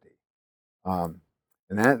identity. And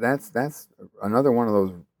that's another one of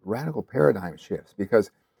those radical paradigm shifts,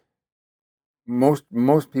 because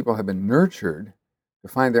most people have been nurtured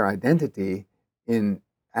to find their identity in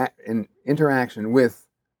interaction with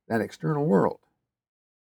that external world,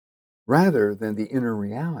 rather than the inner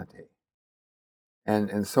reality.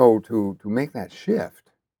 And so to make that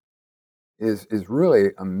shift is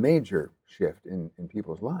really a major shift in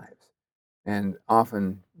people's lives. And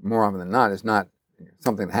more often than not, it's not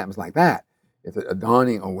something that happens like that. It's a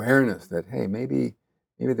dawning awareness that, hey, maybe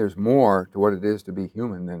there's more to what it is to be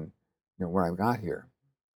human than what I've got here.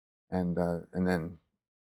 And then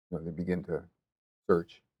they begin to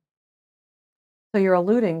search. So you're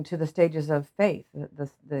alluding to the stages of faith,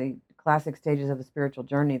 the classic stages of the spiritual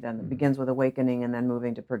journey then, that begins with awakening and then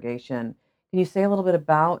moving to purgation. Can you say a little bit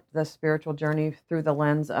about the spiritual journey through the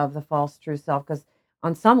lens of the false true self? Because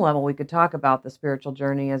on some level, we could talk about the spiritual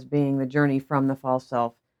journey as being the journey from the false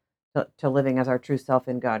self to living as our true self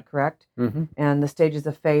in God, correct? And the stages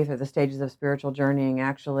of faith or the stages of spiritual journeying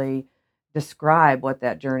actually describe what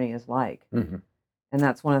that journey is like. And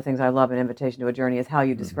that's one of the things I love in Invitation to a Journey, is how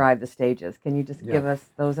you describe the stages. Can you just give us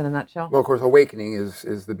those in a nutshell? Well, of course, awakening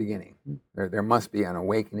is the beginning. There must be an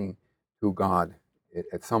awakening to God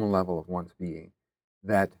at some level of one's being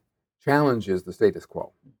that challenges the status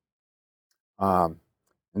quo. And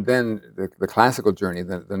then the classical journey,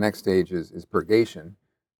 the next stage is purgation,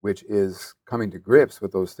 which is coming to grips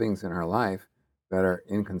with those things in our life that are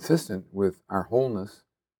inconsistent with our wholeness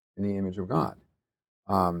in the image of God.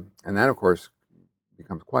 And that, of course,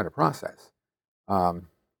 becomes quite a process.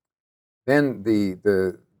 Then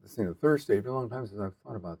the third stage, a long time since I've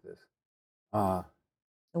thought about this.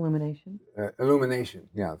 Illumination. Illumination,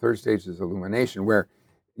 yeah. Third stage is illumination, where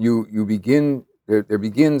you begin. There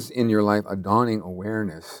begins in your life a dawning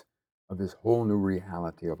awareness of this whole new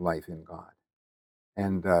reality of life in God,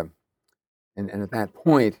 and at that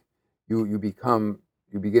point, you become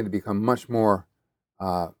you begin to become much more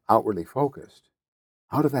outwardly focused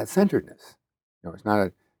out of that centeredness. It's not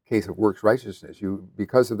a case of works righteousness.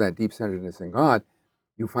 Because of that deep centeredness in God,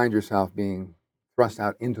 you find yourself being thrust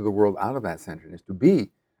out into the world out of that centeredness to be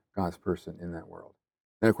God's person in that world.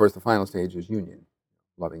 And of course, the final stage is union,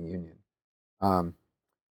 loving union,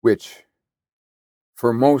 which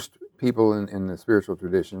for most people in the spiritual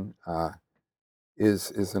tradition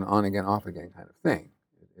is an on again, off again kind of thing.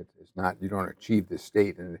 It's not, you don't achieve this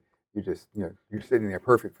state and you're sitting there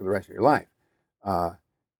perfect for the rest of your life.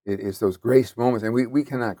 It is those graced moments, and we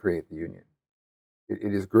cannot create the union.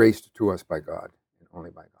 It is graced to us by God and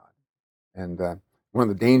only by God. And one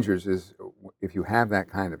of the dangers is, if you have that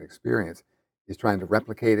kind of experience, is trying to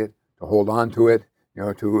replicate it, to hold on to it,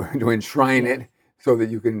 to enshrine it, so that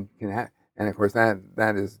you can have. And of course,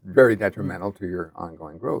 that is very detrimental to your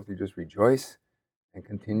ongoing growth. You just rejoice and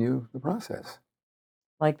continue the process.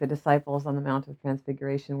 Like the disciples on the Mount of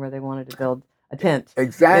Transfiguration, where they wanted to build a tent.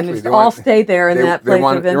 Exactly. And all stayed there in that place of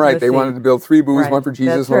intimacy. You're right. They wanted to build 3 booths, one for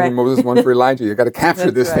Jesus, one for Moses, one for Elijah. You got to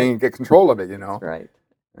capture this thing and get control of it, That's right.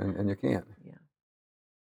 And you can't. Yeah.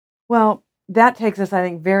 Well, that takes us, I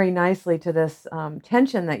think, very nicely to this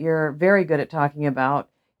tension that you're very good at talking about.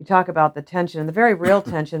 You talk about the tension, the very real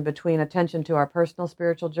tension between attention to our personal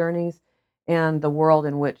spiritual journeys and the world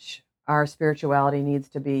in which our spirituality needs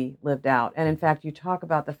to be lived out. And in fact, you talk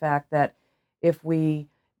about the fact that if we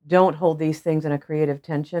don't hold these things in a creative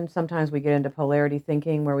tension, sometimes we get into polarity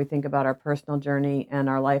thinking, where we think about our personal journey and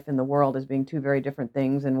our life in the world as being 2 very different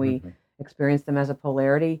things, and we experience them as a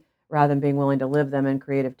polarity rather than being willing to live them in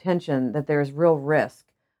creative tension, that there's real risk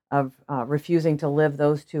of refusing to live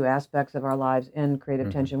those 2 aspects of our lives in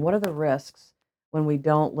creative tension. What are the risks when we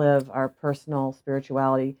don't live our personal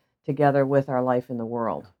spirituality together with our life in the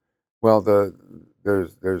world? Well,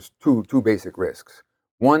 there's two basic risks.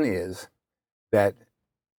 One is that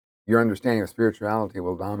your understanding of spirituality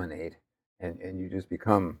will dominate, and you just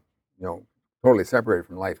become, totally separated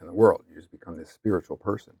from life in the world. You just become this spiritual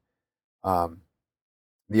person.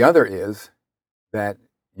 The other is that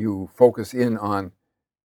you focus in on,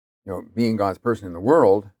 being God's person in the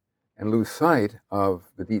world, and lose sight of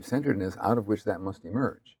the deep centeredness out of which that must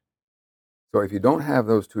emerge. So if you don't have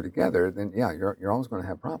those 2 together, then you're always going to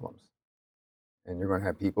have problems, and you're going to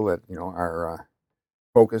have people that are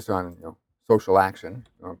focused on social action,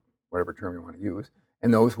 or whatever term you want to use,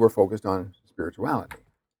 and those who are focused on spirituality.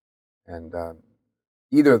 And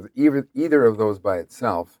either of those by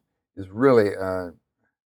itself is really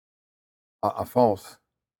a false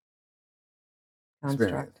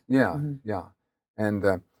experience. Yeah.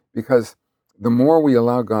 And because the more we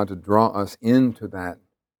allow God to draw us into that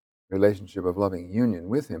relationship of loving union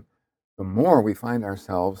with Him, the more we find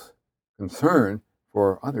ourselves concerned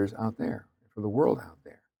for others out there, for the world out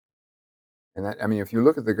there. And if you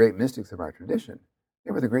look at the great mystics of our tradition,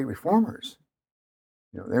 they were the great reformers.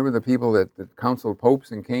 They were the people that counseled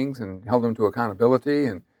popes and kings and held them to accountability.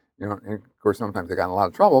 And of course, sometimes they got in a lot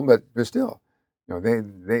of trouble, but still,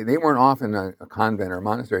 they weren't off in a convent or a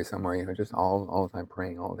monastery somewhere, just all the time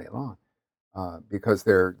praying all day long, because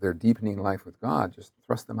their deepening life with God just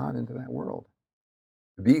thrust them out into that world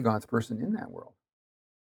to be God's person in that world.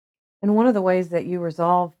 And one of the ways that you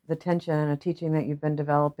resolve the tension in a teaching that you've been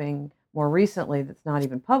developing more recently, that's not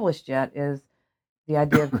even published yet, is the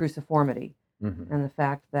idea of cruciformity. And the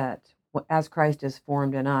fact that as Christ is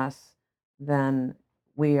formed in us, then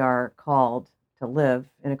we are called to live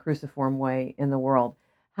in a cruciform way in the world.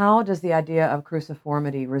 How does the idea of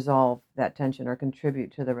cruciformity resolve that tension or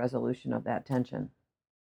contribute to the resolution of that tension?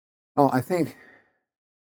 Well, I think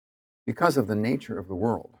because of the nature of the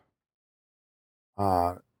world,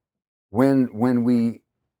 when we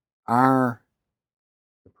are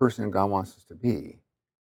the person God wants us to be,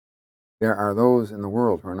 there are those in the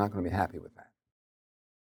world who are not going to be happy with that.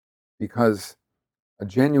 Because a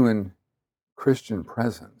genuine Christian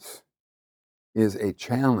presence is a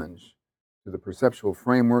challenge to the perceptual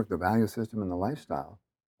framework, the value system, and the lifestyle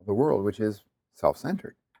of the world, which is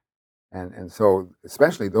self-centered. And so,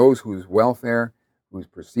 especially those whose welfare, whose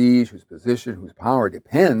prestige, whose position, whose power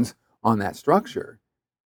depends on that structure,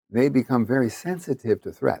 they become very sensitive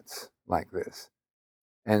to threats like this.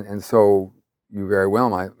 And so you very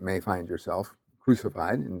well may find yourself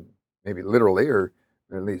crucified, and maybe literally, or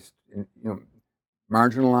at least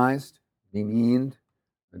marginalized, demeaned,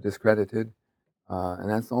 discredited, and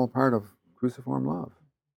that's all part of cruciform love.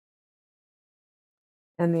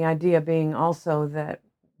 And the idea being also that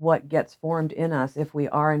what gets formed in us, if we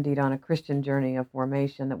are indeed on a Christian journey of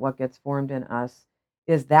formation, that what gets formed in us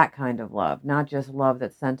is that kind of love, not just love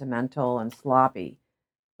that's sentimental and sloppy,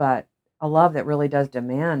 but a love that really does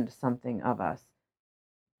demand something of us.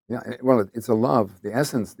 Yeah, well, it's a love. The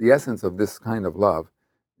essence of this kind of love,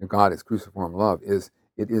 God is cruciform love, is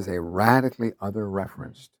it is a radically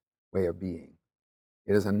other-referenced way of being.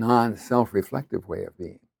 It is a non-self-reflective way of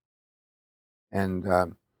being, and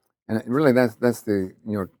really that's the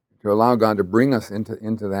to allow God to bring us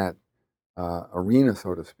into that arena,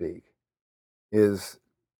 so to speak, is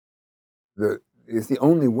the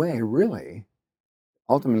only way really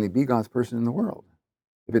ultimately be God's person in the world.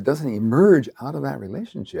 If it doesn't emerge out of that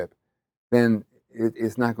relationship, then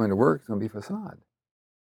it's not going to work. It's going to be facade.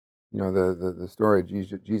 The story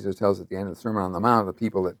Jesus tells at the end of the Sermon on the Mount of the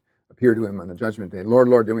people that appear to him on the judgment day. Lord,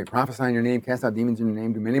 Lord, didn't we prophesy in your name, cast out demons in your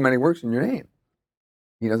name, do many, many works in your name?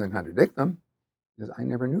 He doesn't contradict them. He says, I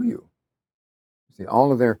never knew you. See,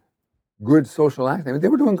 all of their good social acts, they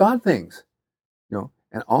were doing God things,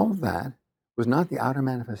 and all of that was not the outer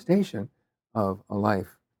manifestation of a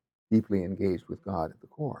life deeply engaged with God at the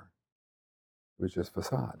core. It was just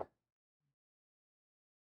facade.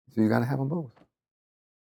 So you got to have them both.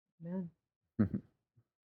 Amen.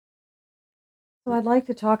 So I'd like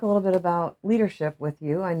to talk a little bit about leadership with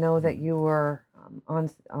you. I know that you were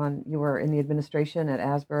you were in the administration at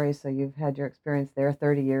Asbury, so you've had your experience there,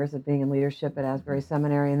 30 years of being in leadership at Asbury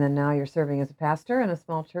Seminary, and then now you're serving as a pastor in a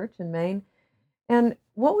small church in Maine. And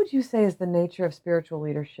what would you say is the nature of spiritual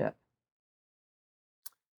leadership?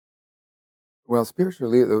 Well,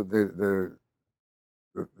 spiritually, the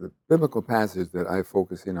biblical passage that I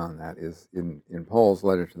focus in on that is in Paul's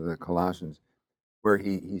letter to the Colossians, where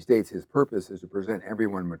he states his purpose is to present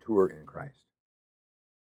everyone mature in Christ.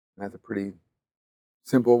 And that's a pretty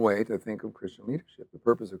simple way to think of Christian leadership. The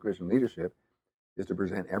purpose of Christian leadership is to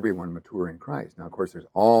present everyone mature in Christ. Now, of course, there's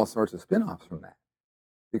all sorts of spin-offs from that.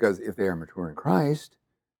 Because if they are mature in Christ,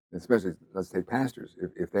 especially, let's take pastors,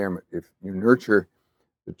 if you nurture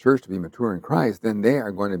the church to be mature in Christ, then they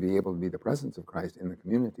are going to be able to be the presence of Christ in the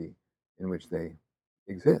community in which they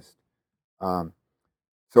exist.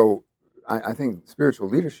 So I think spiritual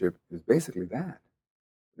leadership is basically that.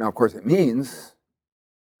 Now, of course, it means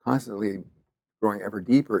constantly growing ever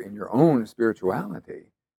deeper in your own spirituality,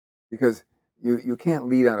 because you can't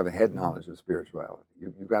lead out of a head knowledge of spirituality.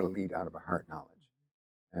 You've got to lead out of a heart knowledge.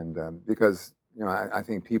 And because, I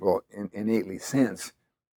think people innately sense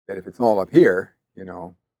that if it's all up here,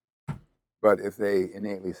 but if they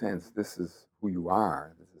innately sense this is who you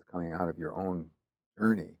are, this is coming out of your own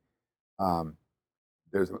journey,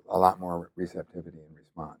 there's a lot more receptivity and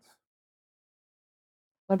response.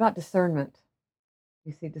 What about discernment?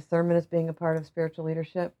 You see discernment as being a part of spiritual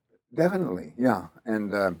leadership? Definitely, yeah.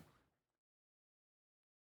 And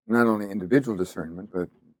not only individual discernment, but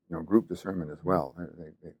group discernment as well.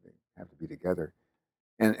 They have to be together.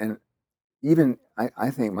 And even, I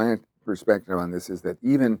think my perspective on this is that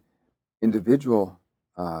even individual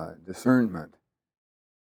discernment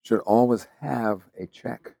should always have a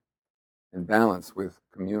check and balance with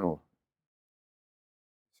communal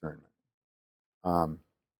discernment.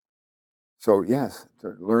 So yes,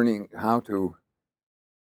 learning how to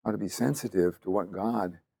be sensitive to what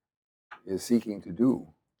God is seeking to do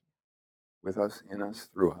with us, in us,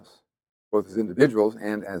 through us, both as individuals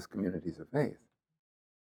and as communities of faith.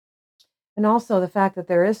 And also the fact that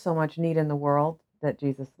there is so much need in the world that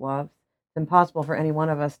Jesus loves. It's impossible for any one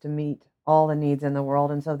of us to meet all the needs in the world.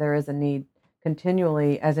 And so there is a need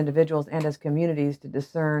continually as individuals and as communities to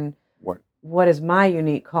discern what is my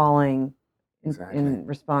unique calling in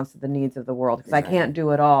response to the needs of the world. Because I can't do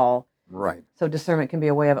it all. Right. So discernment can be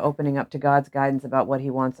a way of opening up to God's guidance about what he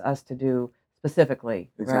wants us to do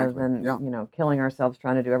specifically, rather than, killing ourselves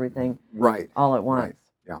trying to do everything all at once.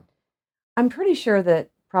 Right. Yeah. I'm pretty sure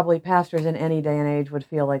that probably pastors in any day and age would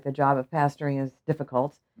feel like the job of pastoring is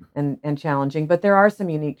difficult and challenging, but there are some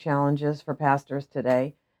unique challenges for pastors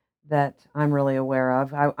today that I'm really aware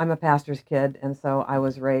of. I'm a pastor's kid, and so I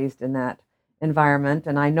was raised in that environment,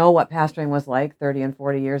 and I know what pastoring was like 30 and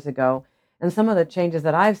 40 years ago. And some of the changes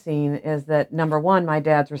that I've seen is that, number one, my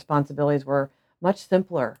dad's responsibilities were much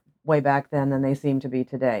simpler way back then than they seem to be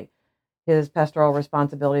today. His pastoral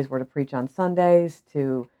responsibilities were to preach on Sundays,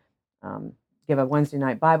 to give a Wednesday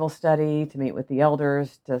night Bible study, to meet with the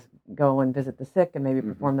elders, to go and visit the sick and maybe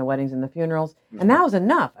perform the weddings and the funerals. And that was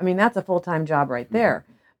enough. I mean, that's a full-time job right there.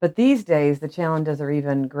 But these days, the challenges are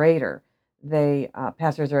even greater.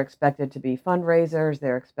 Pastors are expected to be fundraisers.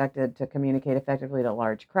 They're expected to communicate effectively to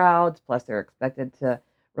large crowds. Plus, they're expected to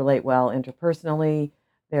relate well interpersonally.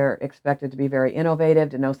 They're expected to be very innovative,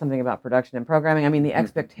 to know something about production and programming. I mean, the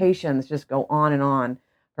expectations just go on and on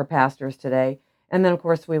for pastors today. And then, of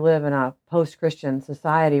course, we live in a post-Christian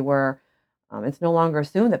society where it's no longer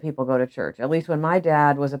assumed that people go to church. At least when my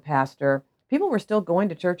dad was a pastor, people were still going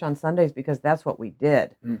to church on Sundays because that's what we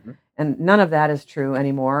did. Mm-hmm. And none of that is true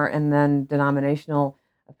anymore. And then denominational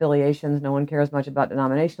affiliations, no one cares much about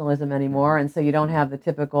denominationalism anymore. And so you don't have the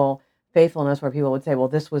typical faithfulness where people would say, well,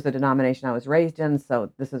 this was the denomination I was raised in,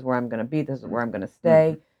 so this is where I'm going to be, this is where I'm going to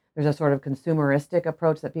stay. There's a sort of consumeristic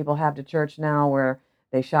approach that people have to church now where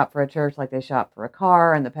they shop for a church like they shop for a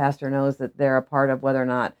car, and the pastor knows that they're a part of whether or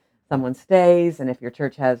not someone stays, and if your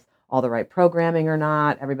church has all the right programming or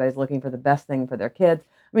not. Everybody's looking for the best thing for their kids.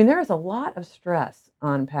 I mean, there is a lot of stress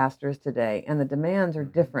on pastors today, and the demands are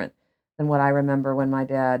different than what I remember when my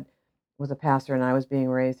dad was a pastor and I was being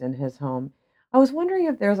raised in his home. I was wondering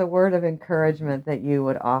if there's a word of encouragement that you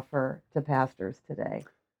would offer to pastors today.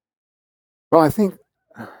 Well, I think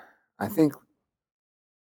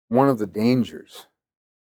one of the dangers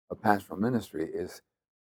of pastoral ministry is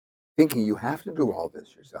thinking you have to do all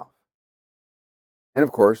this yourself. And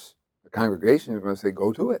of course, the congregation is going to say,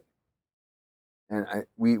 go to it. And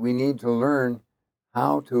we need to learn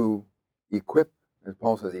how to equip, as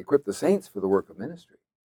Paul says, equip the saints for the work of ministry.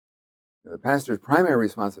 The pastor's primary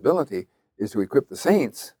responsibility is to equip the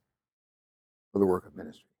saints for the work of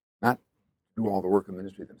ministry, not do all the work of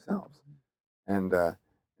ministry themselves. And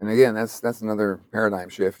again, that's another paradigm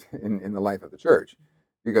shift in the life of the church,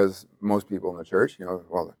 because most people in the church,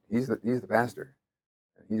 well, he's the pastor,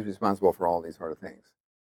 he's responsible for all these sort of things.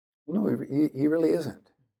 No, he really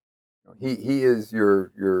isn't. He is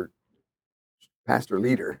your pastor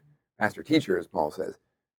leader, pastor teacher, as Paul says,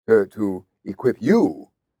 to equip you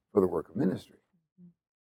for the work of ministry.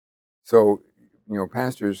 So,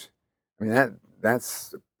 pastors, I mean,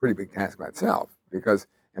 that's a pretty big task by itself,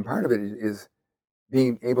 and part of it is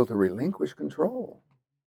being able to relinquish control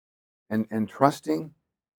and trusting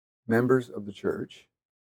members of the church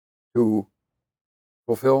to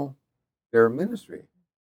fulfill their ministry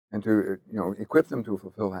and to equip them to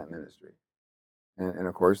fulfill that ministry. And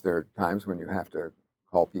of course, there are times when you have to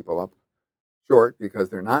call people up short because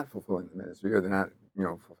they're not fulfilling the ministry, or they're not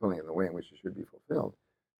fulfilling it in the way in which it should be fulfilled.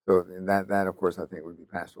 So that of course I think would be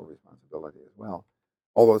pastoral responsibility as well.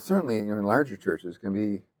 Although certainly in larger churches can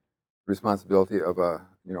be responsibility of a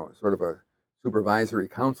sort of a supervisory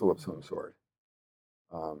council of some sort.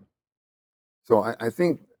 So I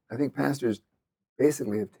think pastors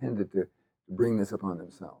basically have tended to bring this upon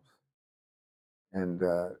themselves, and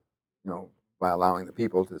by allowing the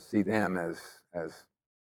people to see them as the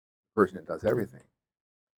person that does everything.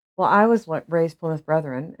 Well, I was raised Plymouth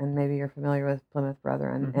Brethren, and maybe you're familiar with Plymouth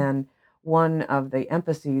Brethren, and one of the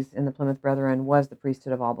emphases in the Plymouth Brethren was the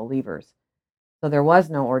priesthood of all believers. So there was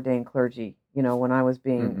no ordained clergy. When I was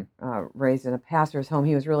being raised in a pastor's home,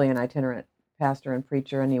 he was really an itinerant pastor and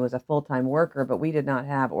preacher, and he was a full-time worker, but we did not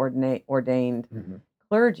have ordained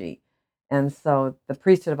clergy. And so the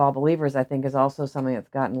priesthood of all believers, I think, is also something that's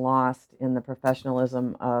gotten lost in the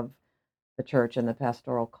professionalism of the church and the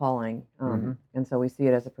pastoral calling. And so we see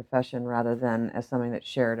it as a profession rather than as something that's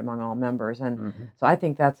shared among all members. And so I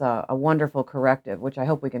think that's a wonderful corrective, which I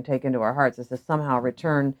hope we can take into our hearts, is to somehow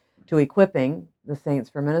return to equipping the saints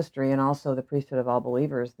for ministry, and also the priesthood of all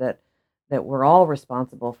believers, that we're all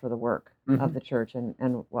responsible for the work of the church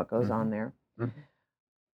and what goes on there.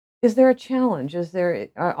 Is there a challenge? Is there,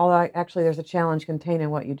 actually, there's a challenge contained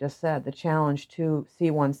in what you just said, the challenge to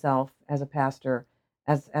see oneself as a pastor,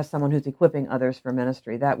 as someone who's equipping others for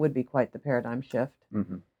ministry. That would be quite the paradigm shift.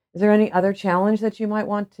 Is there any other challenge that you might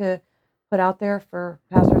want to put out there for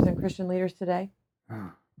pastors and Christian leaders today?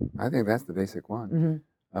 I think that's the basic one.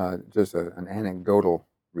 Just an anecdotal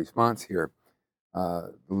response here.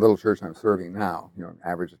 The little church I'm serving now,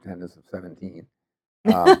 average attendance of 17.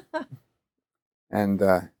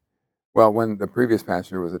 And well, when the previous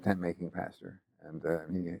pastor was a tent-making pastor, and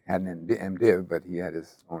he had an MDiv, but he had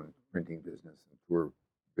his own printing business and tour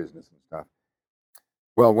business and stuff.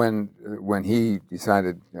 Well, when he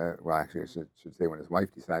decided, well, actually, I should say when his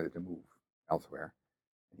wife decided to move elsewhere,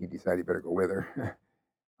 he decided he better go with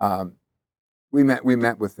her. We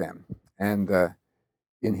met with them, and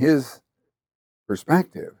in his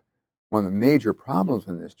perspective, one of the major problems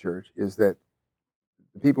in this church is that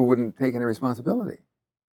the people wouldn't take any responsibility.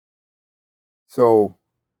 So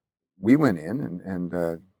we went in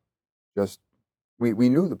and just we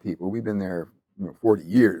knew the people. We've been there 40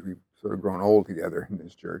 years. We've sort of grown old together in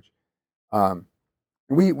this church.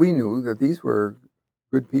 We knew that these were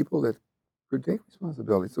good people that could take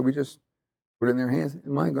responsibility. So we just put it in their hands,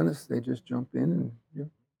 and my goodness, they just jumped in and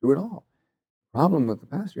do it all. The problem with the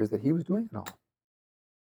pastor is that he was doing it all.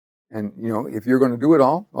 And if you're going to do it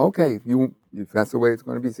all, okay. If that's the way it's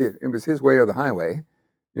going to be, it was his way or the highway.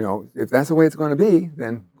 If that's the way it's going to be,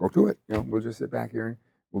 then go to it. We'll just sit back here and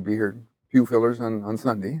we'll be here pew fillers on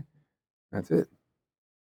Sunday, That's it.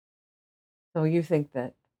 So you think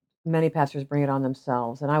that many pastors bring it on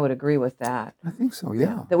themselves, and I would agree with that. I think so.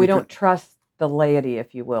 Yeah. That we don't trust the laity,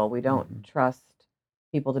 if you will. We don't Mhm. trust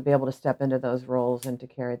people to be able to step into those roles and to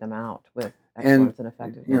carry them out with And excellence and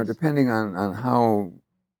effectiveness. depending on how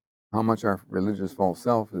much our religious false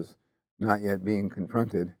self is not yet being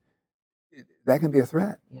confronted, that can be a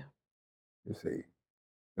threat. Yeah. You see,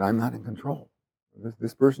 that I'm not in control.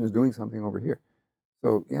 This person is doing something over here.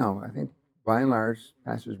 So I think by and large,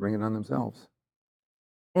 pastors bring it on themselves.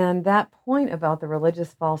 And that point about the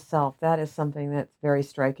religious false self, that is something that's very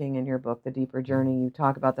striking in your book, The Deeper Journey. You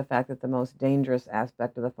talk about the fact that the most dangerous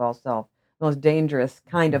aspect of the false self, the most dangerous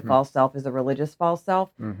kind of Hmm. false self is a religious false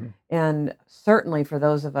self. Hmm. And certainly for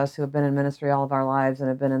those of us who have been in ministry all of our lives and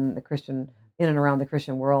have been in and around the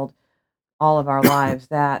Christian world all of our lives,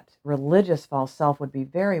 that religious false self would be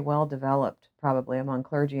very well developed, probably among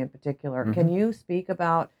clergy in particular. Can Hmm. you speak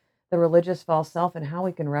about the religious false self and how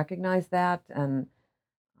we can recognize that and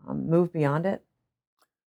move beyond it?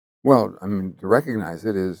 Well, I mean, to recognize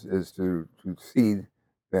it is to see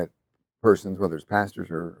that persons, whether it's pastors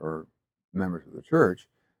or members of the church,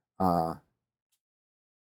 uh,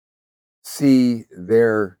 see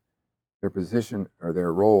their position or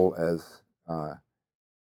their role as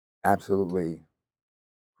absolutely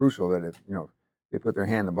crucial. That if they put their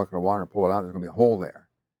hand in a bucket of water and pull it out, there's going to be a hole there.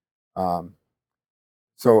 Um,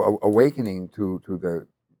 so awakening to the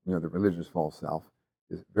the religious false self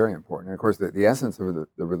is very important. And of course, the essence of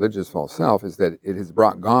the religious false self is that it has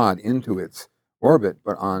brought God into its orbit,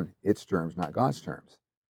 but on its terms, not God's terms.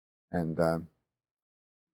 And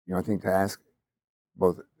I think to ask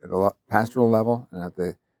both at the pastoral level and at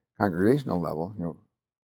the congregational level,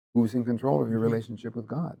 who's in control of your relationship with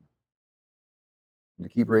God, and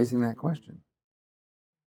to keep raising that question.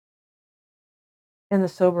 And the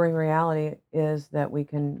sobering reality is that we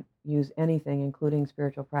can use anything, including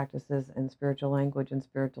spiritual practices and spiritual language and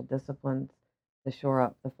spiritual disciplines, to shore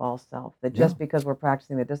up the false self. That Yeah. just because we're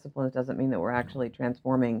practicing the disciplines doesn't mean that we're actually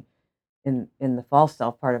transforming in the false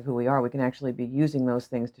self part of who we are. We can actually be using those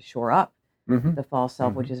things to shore up Hmm. the false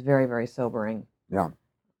self, Hmm. which is very, very sobering. Yeah.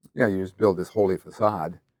 Yeah. You just build this holy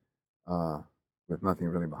facade uh, with nothing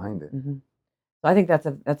really behind it. Hmm. So I think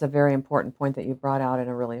that's a very important point that you brought out in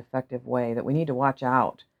a really effective way. That we need to watch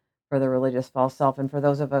out for the religious false self, and for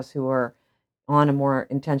those of us who are on a more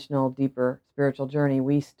intentional, deeper spiritual journey,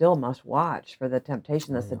 we still must watch for the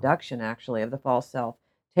temptation, the Oh, yeah. seduction, actually, of the false self,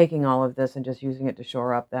 taking all of this and just using it to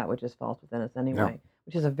shore up that which is false within us Yeah. anyway,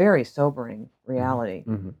 which is a very sobering Hmm. reality.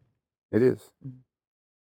 Hmm. It is. Mhm.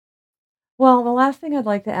 Well, the last thing I'd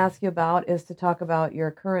like to ask you about is to talk about your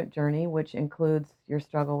current journey, which includes your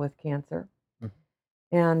struggle with cancer, Mhm.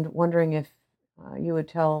 and wondering if you would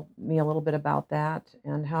tell me a little bit about that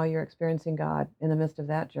and how you're experiencing God in the midst of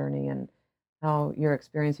that journey, and how you're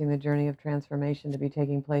experiencing the journey of transformation to be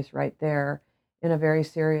taking place right there in a very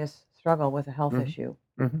serious struggle with a health Hmm. issue.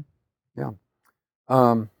 Hmm. Yeah.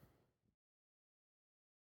 Um,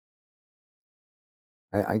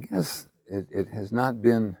 I guess it has not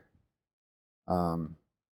been um,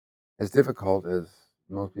 as difficult as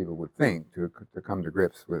most people would think to come to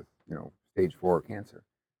grips with stage 4 cancer.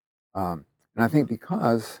 And I think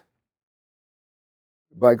because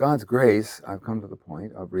by God's grace, I've come to the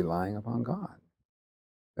point of relying upon God,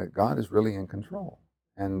 that God is really in control.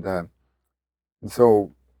 And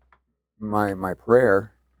so my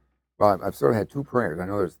prayer, well, I've sort of had two prayers. I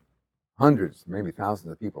know there's hundreds, maybe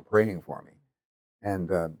thousands of people praying for me. And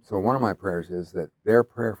so one of my prayers is that their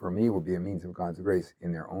prayer for me will be a means of God's grace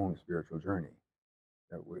in their own spiritual journey,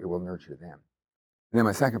 that it will nurture them. And then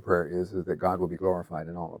my second prayer is that God will be glorified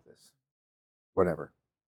in all of this, whatever.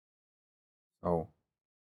 So,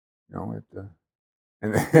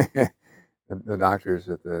 and the doctors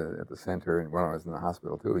at the center, and when I was in the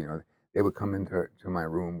hospital too, they would come into my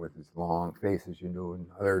room with these long faces, and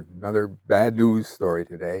another bad news story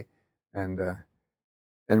today, and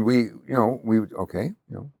we would, okay,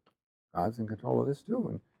 God's in control of this too,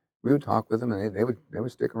 and we would talk with them, and they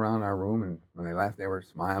would stick around our room, and when they left, they were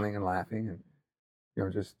smiling and laughing, and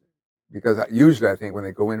just because usually I think when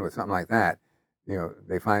they go in with something like that,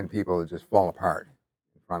 they find people that just fall apart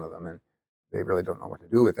in front of them, and they really don't know what to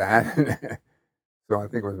do with that. So I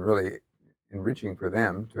think it was really enriching for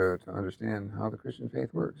them to understand how the Christian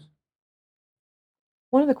faith works.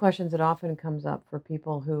 One of the questions that often comes up for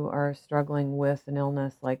people who are struggling with an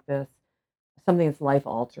illness like this, something that's life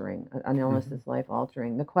altering, an illness Hmm. that's life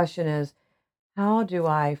altering, the question is, how do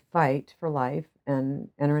I fight for life and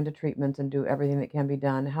enter into treatments and do everything that can be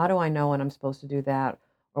done? How do I know when I'm supposed to do that,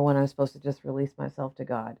 or when I'm supposed to just release myself to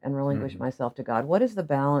God and relinquish Hmm. myself to God? What is the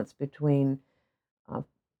balance between uh,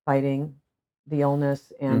 fighting the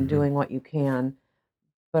illness and doing what you can,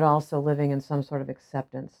 but also living in some sort of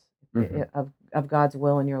acceptance of God's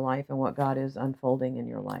will in your life and what God is unfolding in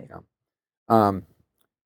your life. Yeah.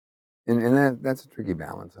 And that's a tricky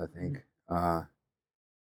balance, I think.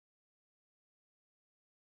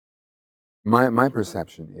 My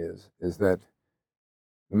perception is that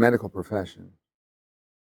the medical profession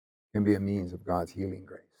can be a means of God's healing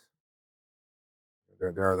grace.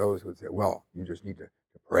 There are those who would say, well, you just need to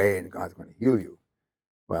pray and God's going to heal you.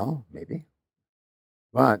 Well, maybe.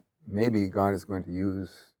 But maybe God is going to use,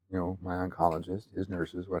 my oncologist, his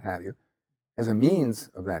nurses, what have you, as a means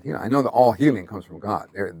of that healing. I know that all healing comes from God.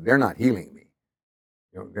 They're not healing me.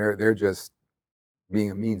 They're just being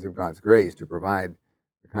a means of God's grace to provide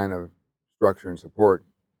the kind of structure and support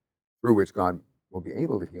through which God will be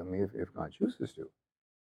able to heal me if God chooses to.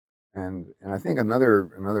 And I think another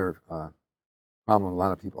problem a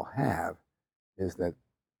lot of people have is that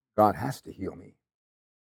God has to heal me.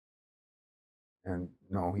 And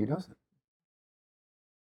no, he doesn't.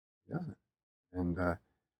 He doesn't. And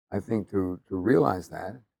I think to realize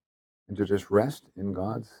that and to just rest in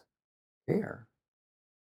God's care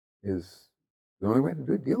is the only way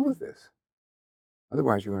to deal with this.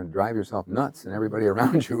 Otherwise, you're going to drive yourself nuts and everybody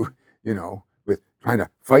around you, with trying to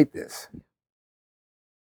fight this.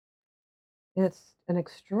 It's an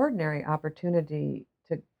extraordinary opportunity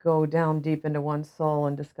to go down deep into one's soul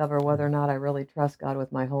and discover whether or not I really trust God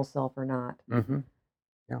with my whole self or not. Mm-hmm.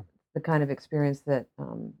 Yeah. The kind of experience that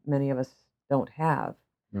many of us don't have,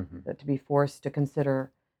 that to be forced to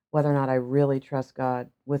consider whether or not I really trust God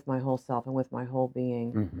with my whole self and with my whole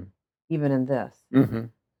being, even in this.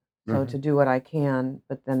 So to do what I can,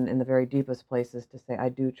 but then in the very deepest places to say, I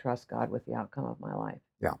do trust God with the outcome of my life.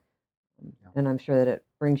 Yeah. And I'm sure that it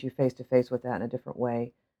brings you face to face with that in a different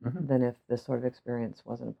way than if this sort of experience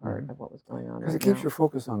wasn't a part of what was going on. Because it keeps your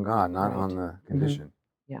focus on God, not on the condition.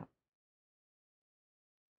 Yeah.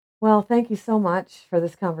 Well, thank you so much for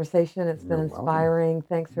this conversation. It's been inspiring. Welcome.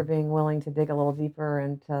 Thanks for being willing to dig a little deeper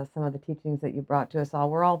into some of the teachings that you brought to us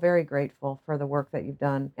all. We're all very grateful for the work that you've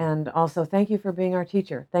done. And also, thank you for being our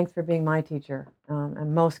teacher. Thanks for being my teacher.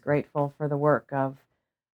 I'm most grateful for the work of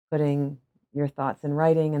putting your thoughts in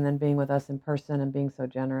writing and then being with us in person and being so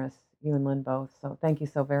generous, you and Lynn both. So thank you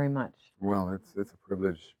so very much. Well, it's a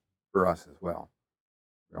privilege for us as well.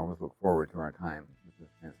 We always look forward to our time with the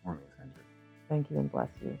Transforming Center. Thank you and bless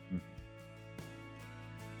you.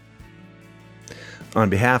 On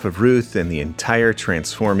behalf of Ruth and the entire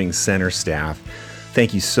Transforming Center staff,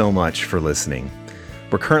 thank you so much for listening.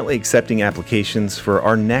 We're currently accepting applications for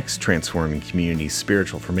our next Transforming Community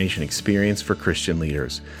Spiritual Formation Experience for Christian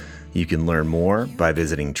leaders. You can learn more by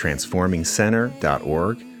visiting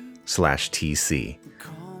transformingcenter.org/TC.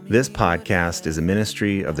 This podcast is a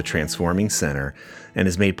ministry of the Transforming Center and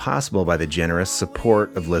is made possible by the generous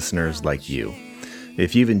support of listeners like you.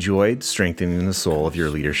 If you've enjoyed Strengthening the Soul of Your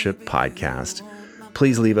Leadership podcast,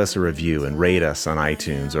 please leave us a review and rate us on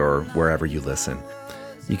iTunes or wherever you listen.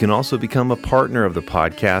 You can also become a partner of the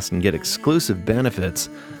podcast and get exclusive benefits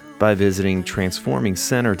by visiting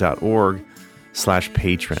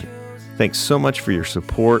transformingcenter.org/patron. Thanks so much for your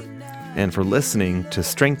support and for listening to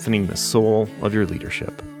Strengthening the Soul of Your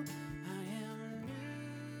Leadership.